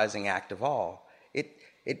democratizing act of all.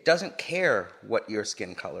 It doesn't care what your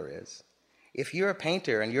skin color is. If you're a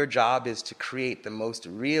painter and your job is to create the most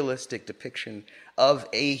realistic depiction of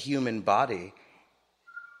a human body,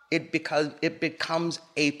 it becomes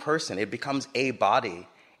a person, it becomes a body,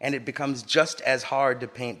 and it becomes just as hard to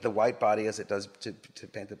paint the white body as it does to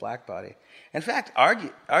paint the black body. In fact,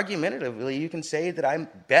 argumentatively, you can say that I'm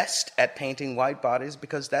best at painting white bodies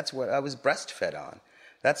because that's what I was breastfed on.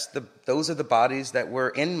 Those are the bodies that were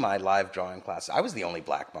in my live drawing class. I was the only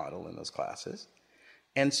black model in those classes.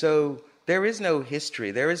 And so there is no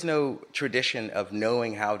history, there is no tradition of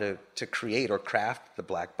knowing how to create or craft the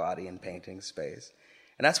black body in painting space.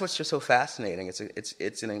 And that's what's just so fascinating.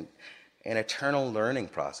 It's an eternal learning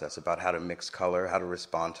process about how to mix color, how to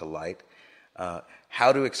respond to light,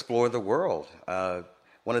 how to explore the world.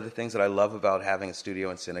 One of the things that I love about having a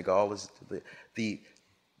studio in Senegal is the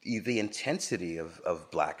intensity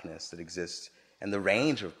of blackness that exists, and the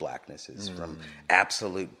range of blacknesses from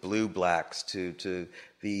absolute blue blacks to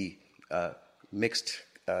the mixed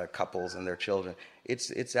couples and their children.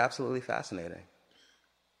 It's absolutely fascinating.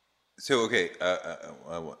 So, okay,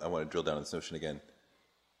 I want to drill down on this notion again.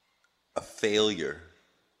 A failure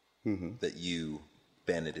that you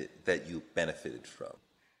benefited from.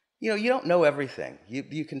 You don't know everything.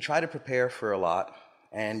 You can try to prepare for a lot,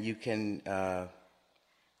 and you can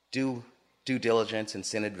do due diligence and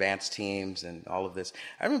send advance teams and all of this.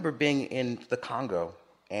 I remember being in the Congo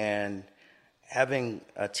and having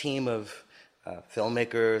a team of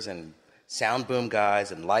filmmakers and sound boom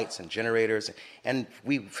guys and lights and generators. And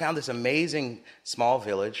we found this amazing small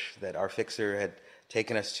village that our fixer had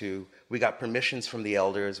taken us to. We got permissions from the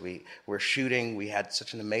elders. We were shooting. We had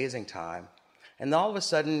such an amazing time. And all of a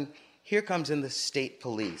sudden, here comes in the state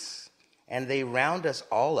police. And they round us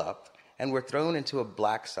all up, and we're thrown into a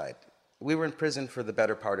black site. We were in prison for the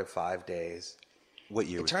better part of 5 days. What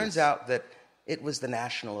year was this? It turns out that it was the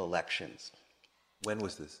national elections. When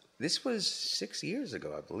was this? This was 6 years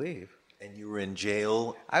ago, I believe. And you were in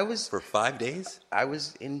jail for 5 days? I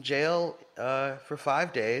was in jail for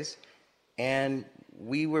 5 days, and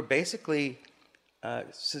we were basically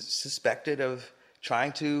suspected of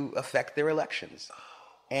trying to affect their elections.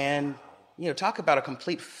 And, talk about a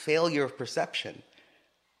complete failure of perception.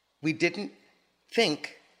 We didn't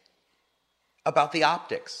think about the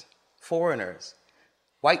optics, foreigners,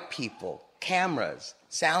 white people, cameras,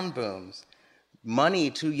 sound booms,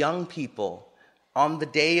 money to young people. On the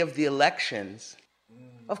day of the elections,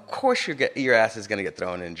 of course your ass is going to get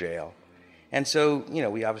thrown in jail. And so,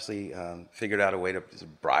 we obviously figured out a way to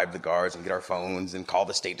bribe the guards and get our phones and call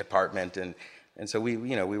the State Department, and so we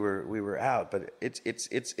were out. But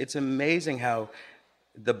it's amazing how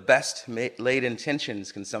the best laid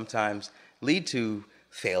intentions can sometimes lead to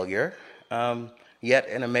failure. Yet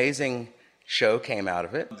an amazing show came out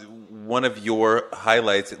of it. One of your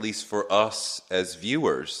highlights, at least for us as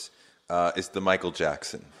viewers, is the Michael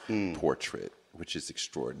Jackson portrait, which is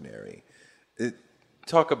extraordinary.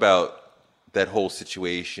 Talk about that whole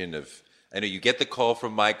situation of, I know you get the call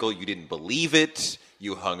from Michael, you didn't believe it,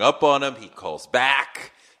 you hung up on him, he calls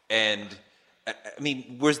back, and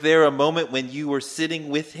was there a moment when you were sitting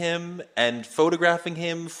with him and photographing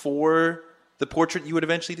him for the portrait you would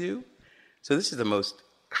eventually do? So this is the most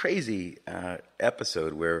crazy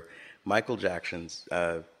episode where Michael Jackson's,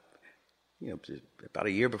 about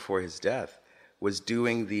a year before his death, was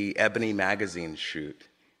doing the Ebony magazine shoot.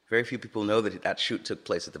 Very few people know that shoot took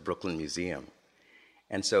place at the Brooklyn Museum.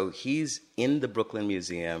 And so he's in the Brooklyn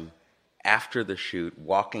Museum after the shoot,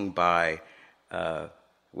 walking by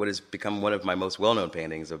what has become one of my most well-known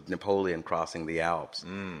paintings of Napoleon crossing the Alps.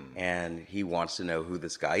 And he wants to know who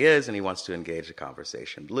this guy is, and he wants to engage a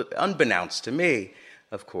conversation, unbeknownst to me,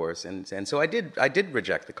 of course. And so I did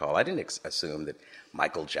reject the call. I didn't assume that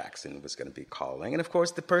Michael Jackson was going to be calling. And of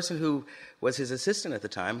course, the person who was his assistant at the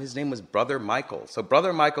time, his name was Brother Michael. So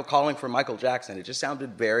Brother Michael calling for Michael Jackson, it just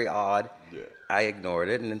sounded very odd. Yeah. I ignored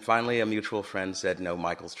it. And then finally a mutual friend said, "No,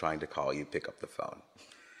 Michael's trying to call you. Pick up the phone."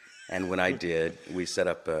 And when I did, we set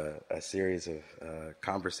up a series of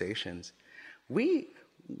conversations. We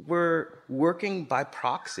were working by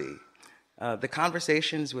proxy. The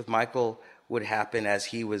conversations with Michael would happen as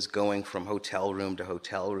he was going from hotel room to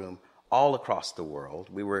hotel room all across the world.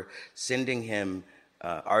 We were sending him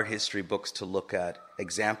art history books to look at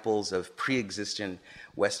examples of pre-existent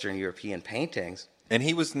Western European paintings. And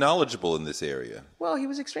he was knowledgeable in this area. Well, he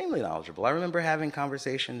was extremely knowledgeable. I remember having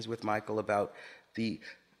conversations with Michael about the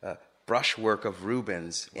brushwork of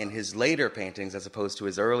Rubens in his later paintings as opposed to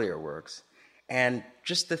his earlier works. And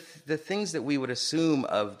just the things that we would assume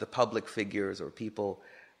of the public figures or people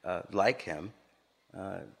like him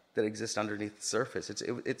that exist underneath the surface.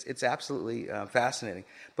 It's absolutely fascinating.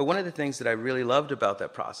 But one of the things that I really loved about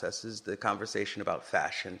that process is the conversation about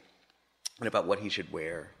fashion and about what he should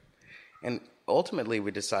wear. And ultimately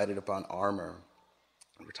we decided upon armor.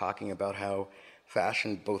 We're talking about how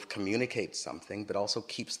fashion both communicates something, but also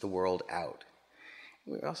keeps the world out.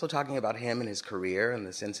 We're also talking about him and his career and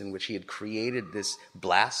the sense in which he had created this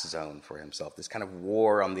blast zone for himself, this kind of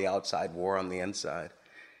war on the outside, war on the inside.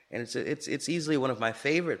 And it's easily one of my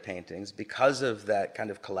favorite paintings because of that kind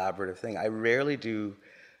of collaborative thing. I rarely do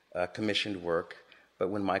commissioned work, but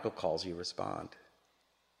when Michael calls, you respond.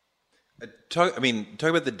 Talk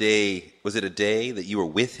about the day. Was it a day that you were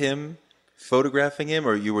with him, photographing him,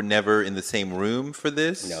 or you were never in the same room for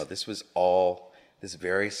this? No, this was all this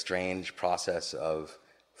very strange process of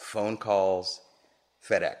phone calls,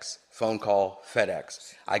 FedEx, phone call,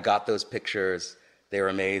 FedEx. I got those pictures. They were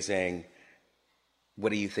amazing.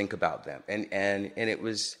 What do you think about them? And it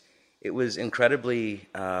was incredibly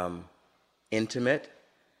intimate.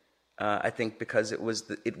 I think because it was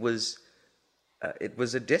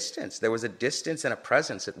a distance. There was a distance and a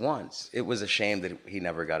presence at once. It was a shame that he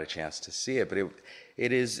never got a chance to see it, but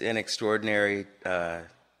it is an extraordinary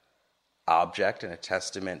object and a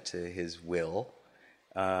testament to his will.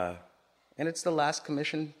 And it's the last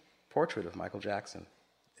commissioned portrait of Michael Jackson.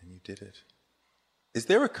 And you did it. Is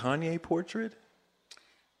there a Kanye portrait?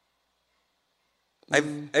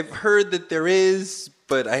 I've heard that there is,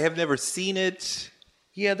 but I have never seen it.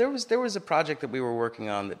 Yeah, there was a project that we were working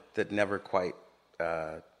on that never quite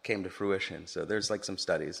came to fruition. So there's like some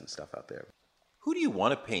studies and stuff out there. Who do you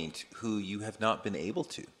want to paint who you have not been able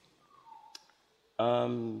to?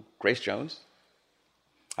 Grace Jones.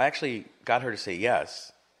 I actually got her to say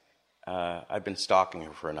yes. I've been stalking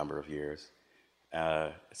her for a number of years.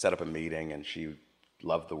 Set up a meeting, and she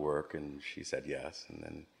loved the work, and she said yes,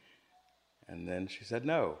 and then she said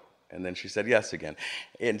no. And then she said yes again.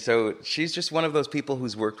 And so she's just one of those people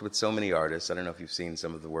who's worked with so many artists. I don't know if you've seen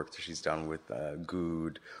some of the work that she's done with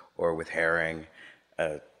Good or with Herring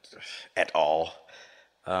et al.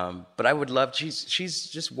 But I would love, she's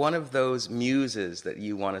just one of those muses that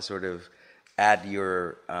you want to sort of add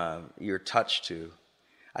your touch to.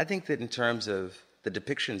 I think that in terms of the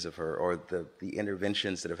depictions of her or the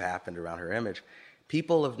interventions that have happened around her image,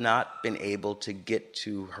 people have not been able to get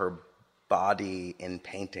to her body in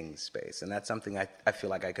painting space, and that's something I feel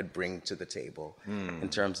like I could bring to the table in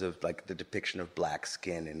terms of like the depiction of black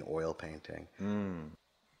skin in oil painting.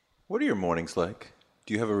 What are your mornings like?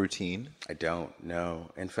 Do you have a routine? I don't, no.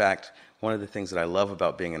 In fact, one of the things that I love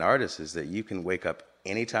about being an artist is that you can wake up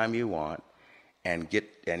anytime you want and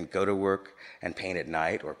go to work and paint at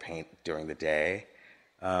night or paint during the day.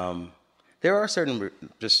 There are certain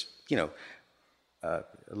just,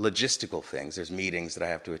 logistical things. There's meetings that I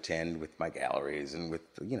have to attend with my galleries and with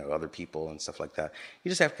other people and stuff like that. You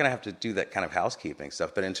just have to do that kind of housekeeping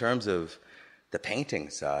stuff. But in terms of the painting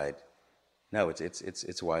side, no,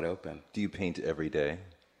 it's wide open. Do you paint every day?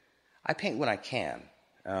 I paint when I can.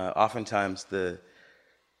 Oftentimes the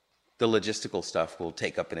logistical stuff will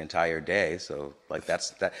take up an entire day. So like that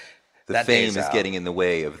fame is getting in the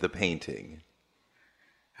way of the painting.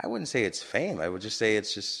 I wouldn't say it's fame. I would just say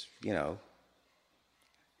it's just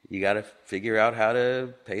you got to figure out how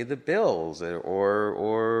to pay the bills,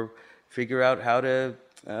 or figure out how to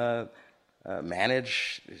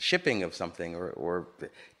manage shipping of something, or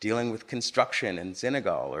dealing with construction in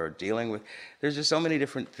Senegal, or there's just so many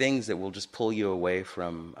different things that will just pull you away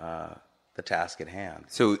from the task at hand.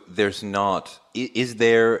 So is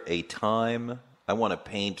there a time I want to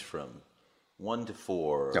paint from 1 to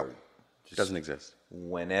 4? No, it doesn't exist.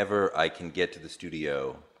 Whenever I can get to the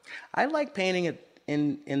studio. I like painting it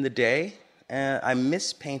in the day. I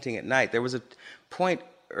miss painting at night. There was a point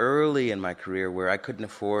early in my career where I couldn't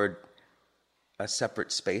afford a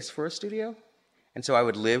separate space for a studio, and so I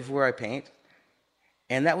would live where I paint.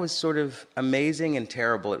 And that was sort of amazing and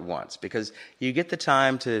terrible at once, because you get the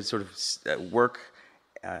time to sort of work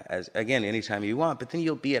anytime you want, but then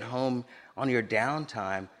you'll be at home on your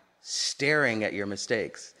downtime staring at your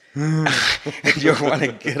mistakes. And you'll want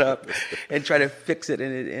to get up and try to fix it,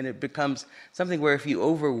 and it becomes something where if you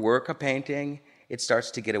overwork a painting, it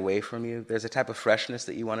starts to get away from you. There's a type of freshness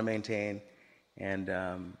that you want to maintain, and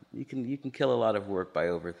you can kill a lot of work by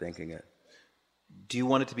overthinking it. Do you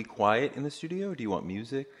want it to be quiet in the studio, or do you want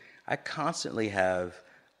music? I constantly have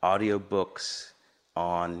audiobooks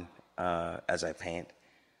on as I paint.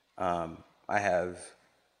 There's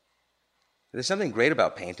something great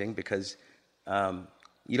about painting because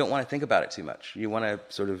you don't want to think about it too much. You want to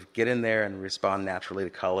sort of get in there and respond naturally to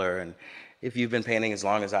color. And if you've been painting as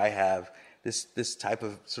long as I have, this type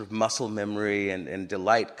of sort of muscle memory and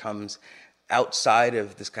delight comes outside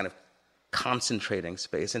of this kind of concentrating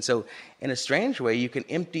space. And so in a strange way, you can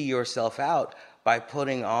empty yourself out by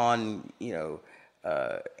putting on,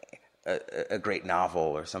 a great novel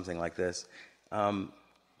or something like this.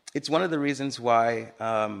 It's one of the reasons why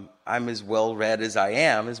I'm as well read as I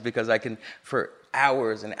am, is because I can, for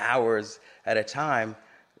hours and hours at a time,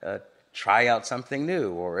 try out something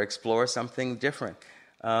new or explore something different.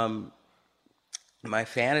 My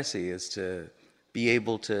fantasy is to be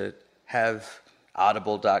able to have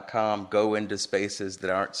Audible.com go into spaces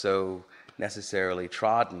that aren't so necessarily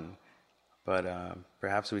trodden, but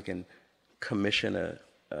perhaps we can commission a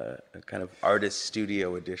kind of artist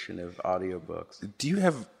studio edition of audiobooks. Do you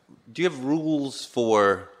have rules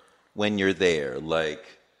for when you're there?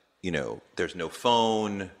 Like, there's no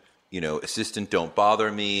phone, assistant don't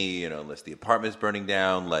bother me, unless the apartment's burning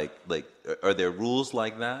down. Like, are there rules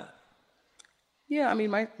like that? Yeah, I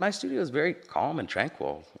mean, my studio is very calm and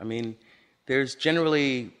tranquil. I mean, there's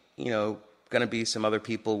generally, going to be some other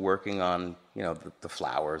people working on, the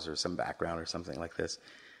flowers or some background or something like this.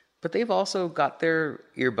 But they've also got their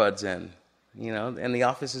earbuds in, and the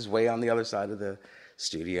office is way on the other side of the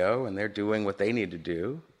studio, and they're doing what they need to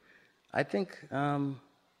do. I think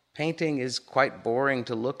painting is quite boring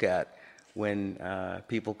to look at when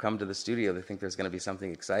people come to the studio. They think there's going to be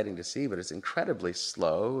something exciting to see, but it's incredibly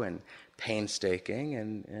slow and painstaking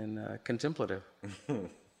and contemplative.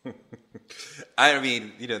 I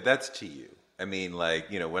mean, that's to you. I mean,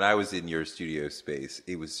 like, when I was in your studio space,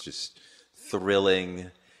 it was just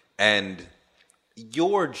thrilling, and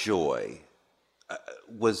your joy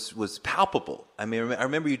was palpable. I mean, I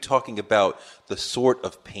remember you talking about the sort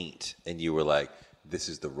of paint, and you were like, "This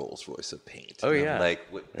is the Rolls Royce of paint." Oh, yeah.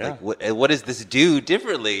 What does this do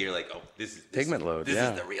differently? You're like, "Oh, this is pigment load. This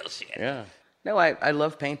is the real shit." Yeah. No, I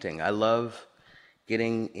love painting. I love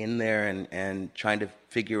getting in there and trying to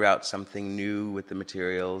figure out something new with the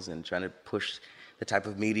materials and trying to push the type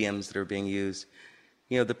of mediums that are being used.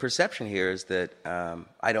 The perception here is that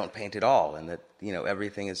I don't paint at all, and that,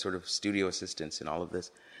 everything is sort of studio assistants and all of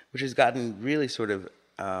this, which has gotten really sort of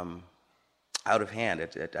out of hand.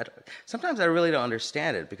 Sometimes I really don't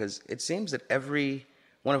understand it, because it seems that every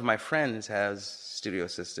one of my friends has studio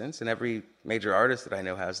assistants, and every major artist that I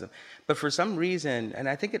know has them. But for some reason, and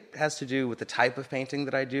I think it has to do with the type of painting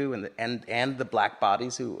that I do and the black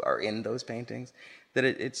bodies who are in those paintings,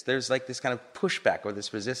 that there's like this kind of pushback or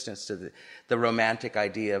this resistance to the romantic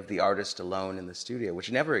idea of the artist alone in the studio,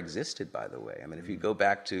 which never existed, by the way. I mean, if you go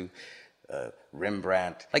back to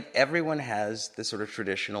Rembrandt, like, everyone has this sort of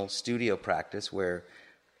traditional studio practice where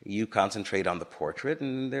you concentrate on the portrait,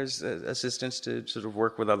 and there's assistants to sort of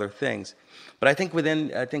work with other things. But I think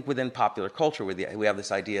within popular culture, we have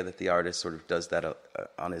this idea that the artist sort of does that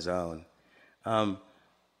on his own.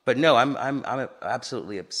 But no, I'm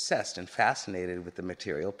absolutely obsessed and fascinated with the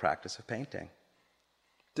material practice of painting.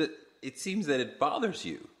 It seems that it bothers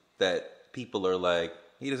you that people are like,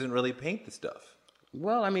 he doesn't really paint the stuff.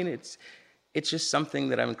 Well, I mean, it's just something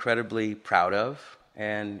that I'm incredibly proud of,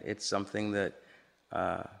 and it's something that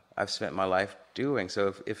I've spent my life doing.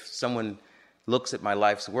 So if someone looks at my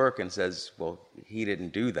life's work and says, well, he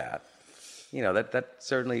didn't do that, that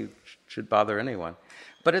certainly should bother anyone.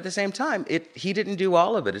 But at the same time, he didn't do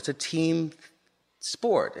all of it. It's a team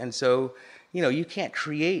sport. And so, you can't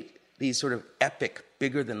create these sort of epic,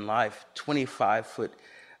 bigger-than-life, 25-foot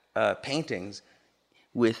paintings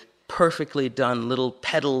with perfectly done little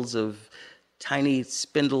petals of tiny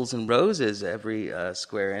spindles and roses every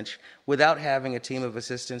square inch without having a team of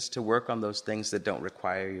assistants to work on those things that don't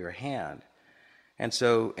require your hand. And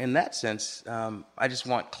so in that sense, I just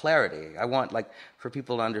want clarity. I want, for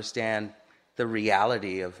people to understand the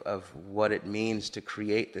reality of what it means to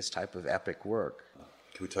create this type of epic work.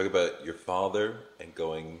 Can we talk about your father and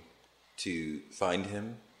going to find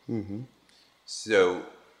him? Mm-hmm. So,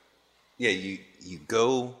 yeah, you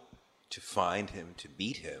go to find him, to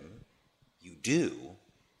meet him. You do.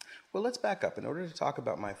 Well, let's back up. In order to talk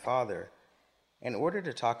about my father, in order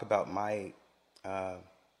to talk about my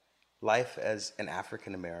life as an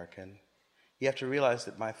African American, you have to realize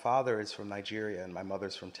that my father is from Nigeria and my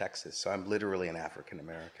mother's from Texas, so I'm literally an African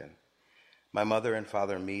American. My mother and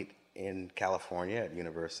father meet in California at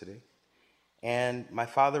university, and my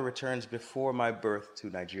father returns before my birth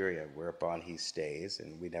to Nigeria, whereupon he stays,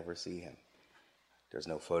 and we never see him. There's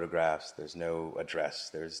no photographs, there's no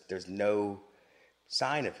address, there's no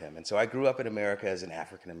sign of him. And so I grew up in America as an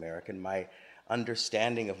African American. My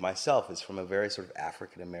understanding of myself is from a very sort of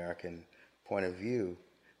African American point of view.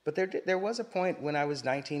 But there was a point when I was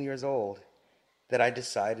 19 years old that I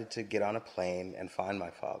decided to get on a plane and find my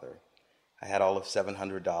father. I had all of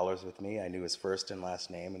 $700 with me. I knew his first and last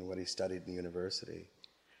name and what he studied in university.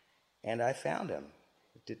 And I found him.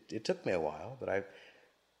 It took me a while, but I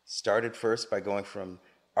started first by going from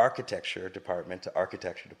architecture department to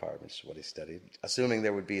architecture department, which is what he studied, assuming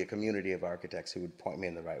there would be a community of architects who would point me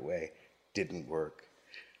in the right way. Didn't work.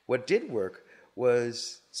 What did work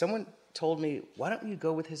was someone told me, why don't you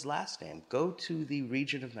go with his last name? Go to the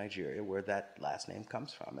region of Nigeria where that last name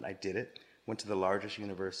comes from. And I did it, went to the largest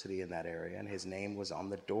university in that area, and his name was on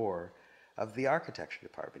the door of the architecture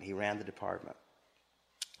department. He ran the department.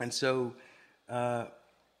 And so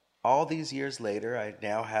all these years later, I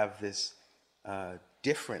now have this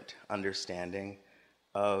different understanding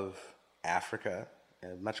of Africa,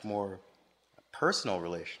 a much more personal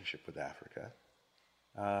relationship with Africa.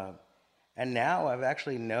 And now I've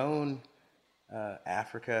actually known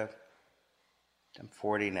Africa, I'm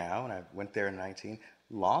 40 now, and I went there in 19,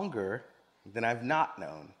 longer than I've not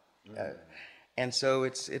known. And so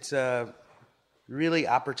it's a really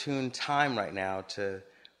opportune time right now to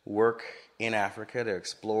work in Africa, to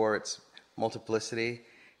explore its multiplicity,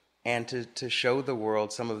 and to show the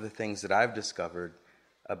world some of the things that I've discovered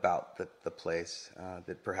about the place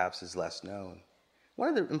that perhaps is less known. One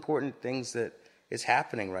of the important things that is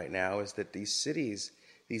happening right now is that these cities,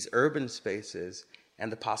 these urban spaces,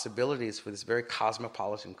 and the possibilities for this very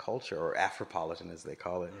cosmopolitan culture, or Afropolitan as they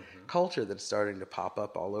call it, culture that's starting to pop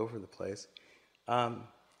up all over the place,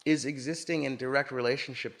 is existing in direct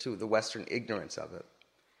relationship to the Western ignorance of it.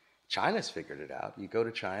 China's figured it out. You go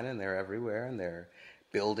to China and they're everywhere and they're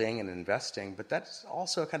building and investing, but that's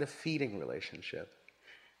also a kind of feeding relationship.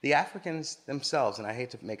 The Africans themselves, and I hate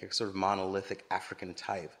to make a sort of monolithic African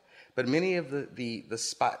type, but many of the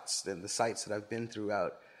spots and the sites that I've been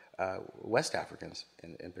throughout, West Africans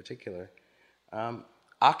in particular,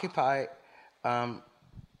 occupy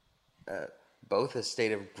both a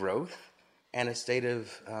state of growth and a state of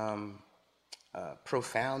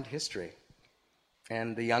profound history.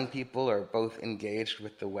 And the young people are both engaged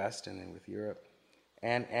with the West and with Europe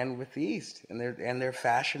and with the East. And they're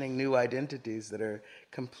fashioning new identities that are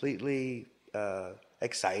completely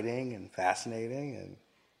exciting and fascinating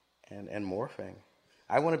and morphing.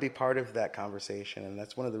 I want to be part of that conversation, and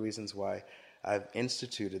that's one of the reasons why I've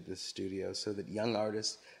instituted this studio, so that young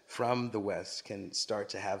artists from the West can start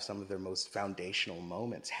to have some of their most foundational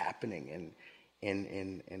moments happening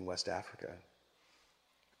in West Africa.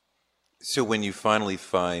 So when you finally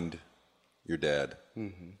find your dad,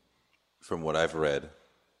 from what I've read,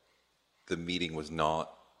 the meeting was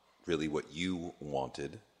not really what you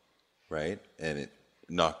wanted, right? And it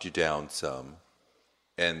knocked you down some.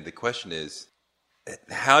 And the question is,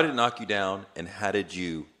 how did it knock you down, and how did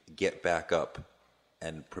you get back up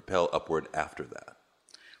and propel upward after that?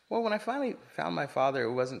 Well, when I finally found my father,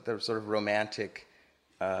 it wasn't the sort of romantic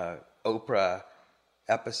Oprah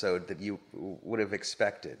episode that you would have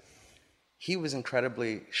expected. He was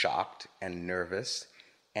incredibly shocked and nervous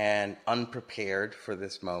and unprepared for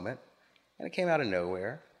this moment, and it came out of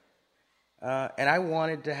nowhere. And I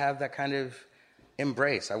wanted to have that kind of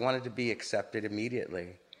embrace. I wanted to be accepted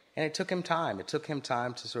immediately. And it took him time. It took him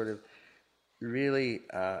time to sort of really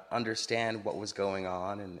understand what was going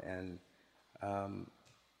on, and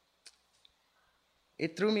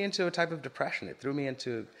it threw me into a type of depression. It threw me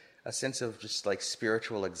into a sense of just like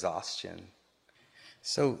spiritual exhaustion.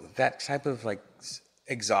 So that type of like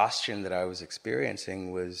exhaustion that I was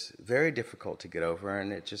experiencing was very difficult to get over,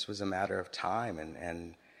 and it just was a matter of time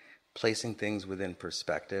and placing things within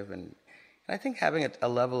perspective. And I think having a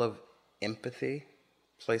level of empathy,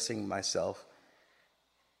 placing myself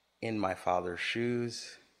in my father's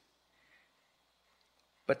shoes.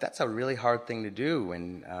 But that's a really hard thing to do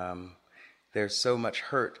when there's so much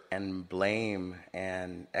hurt and blame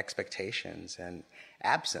and expectations and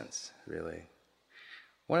absence, really.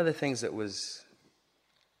 One of the things that was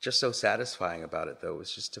just so satisfying about it, though,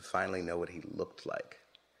 was just to finally know what he looked like.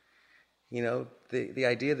 You know, the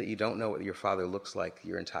idea that you don't know what your father looks like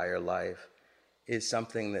your entire life is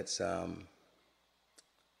something that's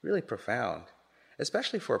really profound,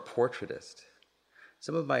 especially for a portraitist.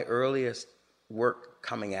 Some of my earliest work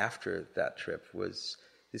coming after that trip was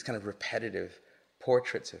these kind of repetitive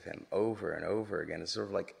portraits of him over and over again. It's sort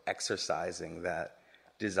of like exercising that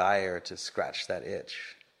desire to scratch that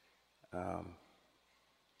itch. I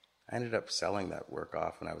ended up selling that work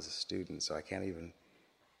off when I was a student, so I can't even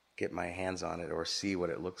get my hands on it or see what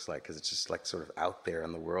it looks like, because it's just like sort of out there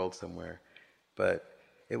in the world somewhere. But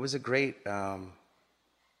it was a great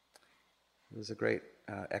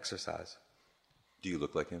exercise. Do you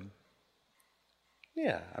look like him?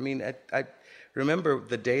 Yeah, I mean, I remember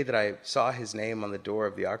the day that I saw his name on the door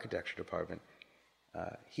of the architecture department.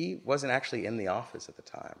 He wasn't actually in the office at the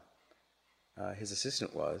time. His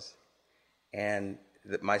assistant was, and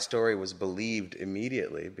that my story was believed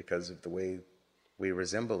immediately because of the way we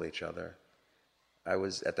resemble each other. I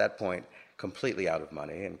was, at that point, completely out of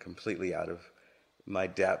money and completely out of my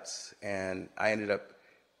depths. And I ended up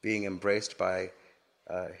being embraced by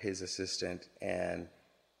his assistant and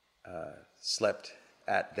slept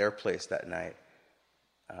at their place that night.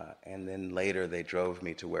 And then later they drove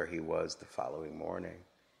me to where he was the following morning.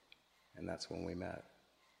 And that's when we met.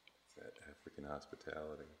 That African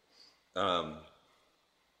hospitality.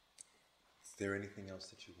 Is there anything else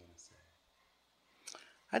that you want to say?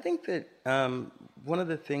 I think that one of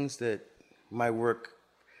the things that my work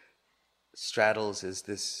straddles is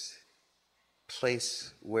this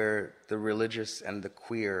place where the religious and the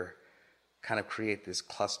queer kind of create this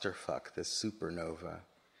clusterfuck, this supernova.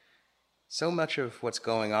 So much of what's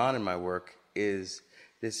going on in my work is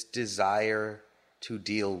this desire to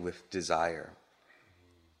deal with desire.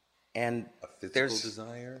 And A physical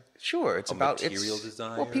desire? Sure, it's a about material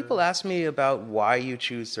desire. Well, people ask me about why you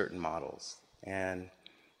choose certain models, and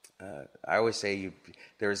I always say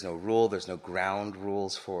there is no rule, there's no ground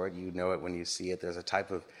rules for it. You know it when you see it. There's a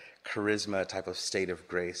type of charisma, a type of state of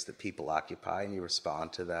grace that people occupy, and you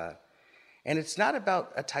respond to that. And it's not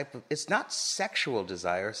about it's not sexual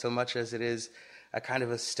desire so much as it is a kind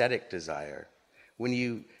of aesthetic desire. When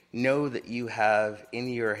you know that you have in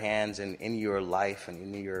your hands and in your life and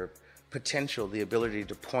in your potential the ability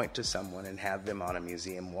to point to someone and have them on a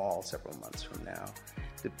museum wall several months from now,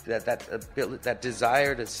 that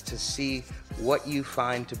desire to see what you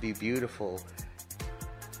find to be beautiful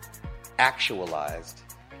actualized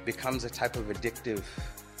becomes a type of addictive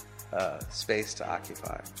space to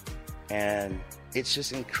occupy. And it's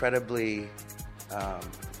just incredibly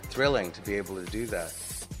thrilling to be able to do that.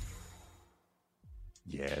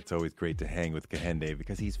 Yeah, it's always great to hang with Kehinde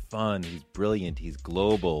because he's fun, he's brilliant, he's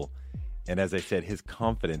global. And as I said, his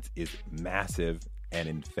confidence is massive and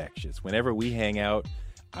infectious. Whenever we hang out,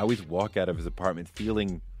 I always walk out of his apartment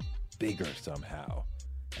feeling bigger somehow.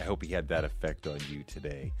 I hope he had that effect on you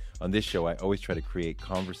today. On this show, I always try to create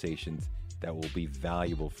conversations that will be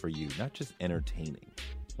valuable for you, not just entertaining.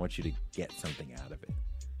 I want you to get something out of it.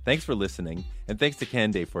 Thanks for listening, and thanks to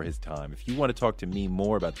Kehinde for his time. If you want to talk to me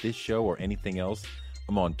more about this show or anything else,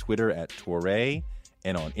 I'm on Twitter at Torre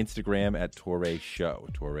and on Instagram at Torre Show.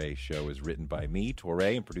 Torre Show is written by me, Torre,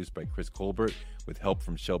 and produced by Chris Colbert with help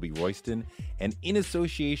from Shelby Royston and in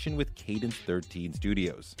association with Cadence 13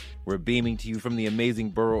 Studios. We're beaming to you from the amazing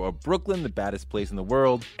borough of Brooklyn, the baddest place in the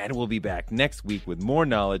world, and we'll be back next week with more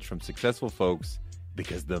knowledge from successful folks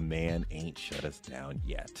because the man ain't shut us down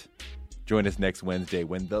yet. Join us next Wednesday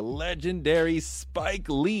when the legendary Spike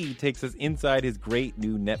Lee takes us inside his great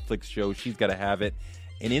new Netflix show, She's Gotta Have It,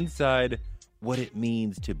 and inside what it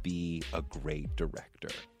means to be a great director.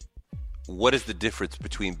 What is the difference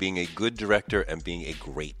between being a good director and being a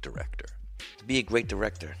great director? To be a great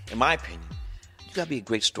director, in my opinion, you gotta be a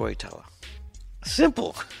great storyteller.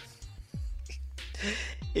 Simple.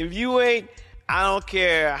 If you ain't, I don't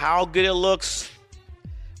care how good it looks,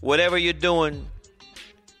 whatever you're doing,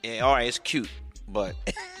 yeah, all right, it's cute, but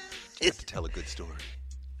It's to tell a good story.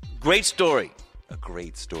 Great story. A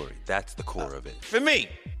great story. That's the core of it. For me.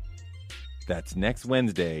 That's next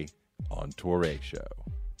Wednesday on Torre Show.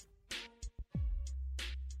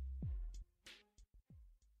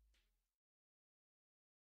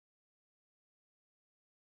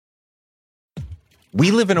 We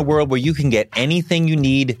live in a world where you can get anything you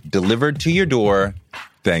need delivered to your door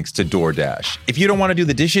thanks to DoorDash. If you don't want to do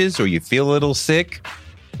the dishes or you feel a little sick,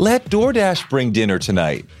 let DoorDash bring dinner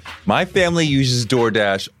tonight. My family uses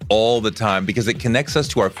DoorDash all the time because it connects us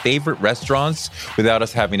to our favorite restaurants without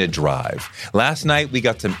us having to drive. Last night, we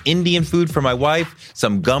got some Indian food for my wife,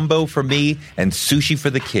 some gumbo for me, and sushi for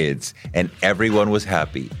the kids. And everyone was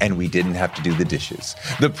happy, and we didn't have to do the dishes.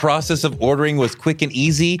 The process of ordering was quick and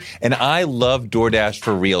easy, and I love DoorDash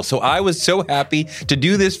for real. So I was so happy to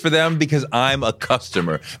do this for them because I'm a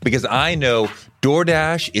customer, because I know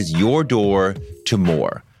DoorDash is your door to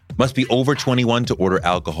more. Must be over 21 to order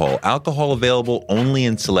alcohol. Alcohol available only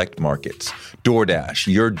in select markets.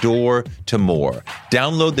 DoorDash, your door to more.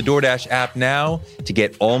 Download the DoorDash app now to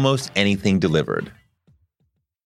get almost anything delivered.